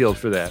your eyes peeled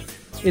for that.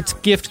 It's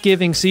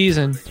gift-giving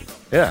season.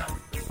 Yeah.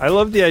 I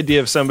love the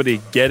idea of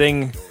somebody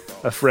getting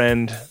a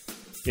friend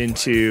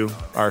into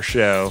our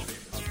show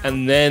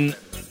and then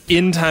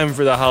in time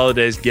for the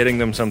holidays getting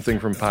them something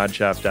from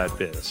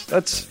podshop.biz.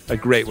 That's a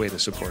great way to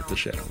support the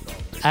show.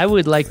 I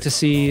would like to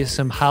see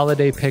some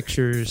holiday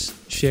pictures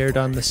shared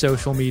on the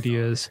social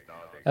medias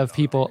of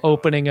people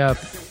opening up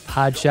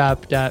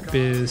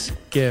podshop.biz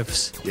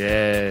gifts.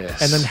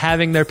 Yes. And then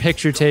having their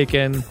picture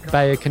taken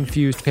by a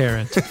confused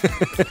parent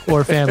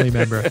or family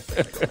member.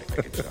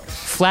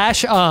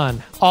 Flash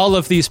on all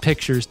of these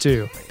pictures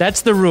too.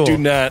 That's the rule. Do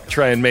not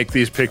try and make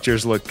these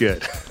pictures look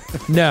good.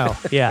 No,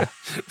 yeah.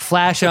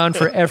 Flash on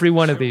for every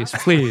one of these,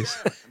 please.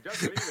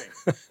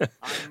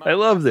 I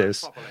love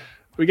this.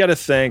 We got to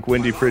thank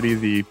Wendy Pretty,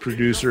 the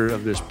producer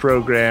of this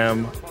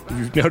program.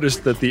 You've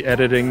noticed that the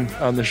editing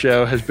on the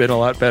show has been a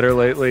lot better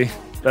lately.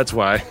 That's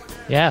why.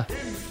 Yeah.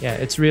 Yeah,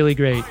 it's really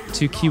great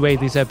to QA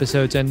these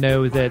episodes and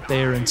know that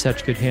they are in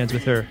such good hands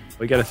with her.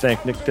 We got to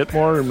thank Nick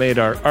Ditmore, who made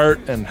our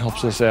art and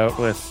helps us out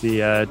with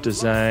the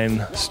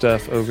design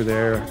stuff over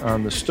there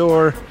on the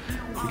store.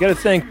 We got to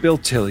thank Bill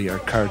Tilley, our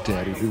card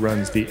daddy, who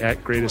runs the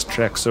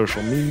 @GreatestTrek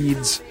social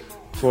medias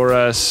for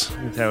us,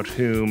 without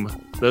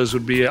whom those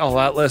would be a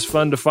lot less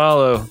fun to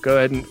follow. Go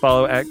ahead and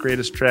follow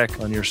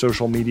 @GreatestTrek on your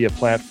social media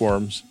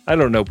platforms. I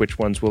don't know which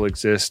ones will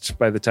exist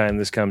by the time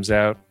this comes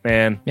out,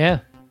 man. Yeah.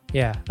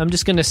 Yeah. I'm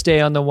just going to stay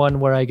on the one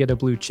where I get a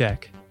blue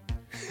check.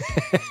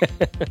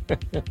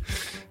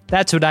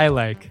 That's what I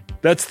like.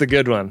 That's the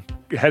good one.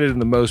 Headed in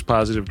the most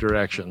positive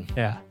direction.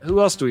 Yeah. Who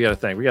else do we got to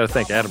thank? We got to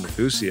thank Adam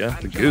Ragusia,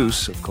 the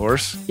goose, of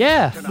course.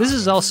 Yeah. This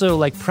is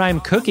also prime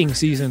cooking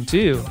season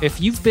too. If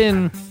you've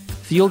been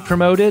field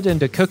promoted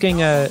into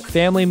cooking a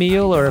family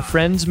meal or a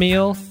friend's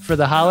meal for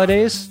the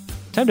holidays,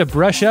 Time to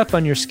brush up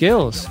on your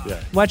skills.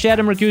 Yeah. Watch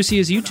Adam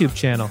Ragusi's YouTube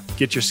channel.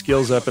 Get your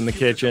skills up in the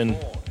kitchen.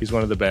 He's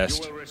one of the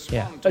best.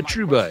 Yeah. A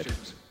true bud.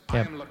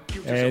 Yep.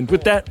 And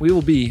with that, we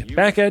will be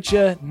back at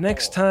you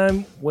next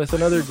time with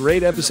another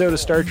great episode of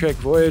Star Trek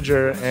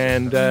Voyager.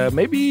 And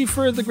maybe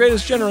for the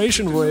Greatest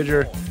Generation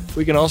Voyager,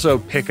 we can also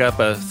pick up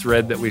a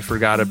thread that we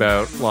forgot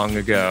about long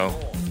ago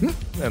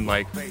and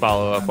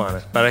follow up on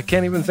it. But I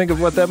can't even think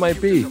of what that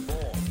might be.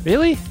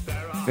 Really?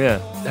 Yeah.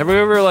 Have we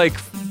ever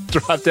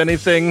dropped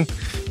anything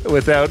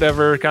without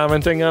ever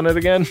commenting on it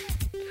again?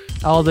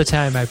 All the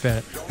time, I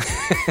bet.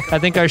 I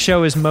think our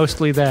show is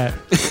mostly that.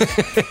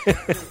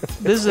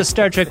 This is a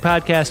Star Trek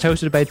podcast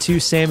hosted by two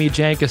Sammy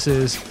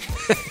Jankises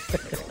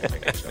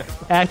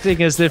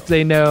acting as if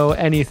they know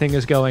anything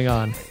is going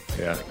on.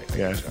 Yeah.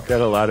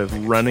 Got a lot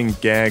of running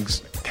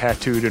gags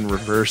tattooed in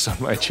reverse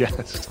on my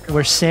chest.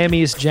 We're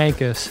Sammy's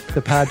Jankis,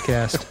 the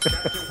podcast.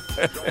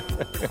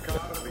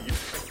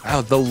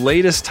 Wow, the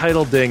latest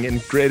title ding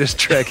in Greatest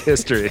Trek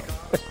history.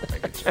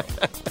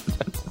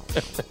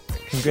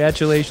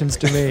 Congratulations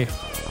to me.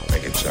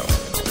 Make it so.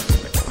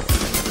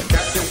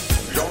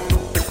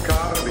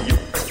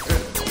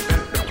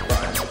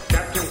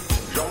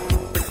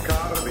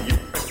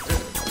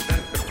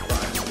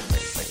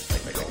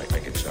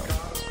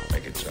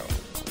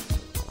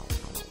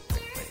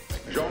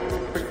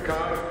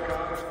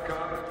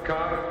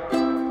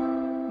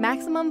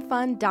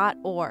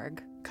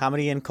 MaximumFun.org.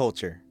 Comedy and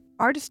culture.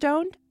 Artist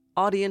owned,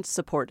 audience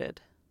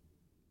supported.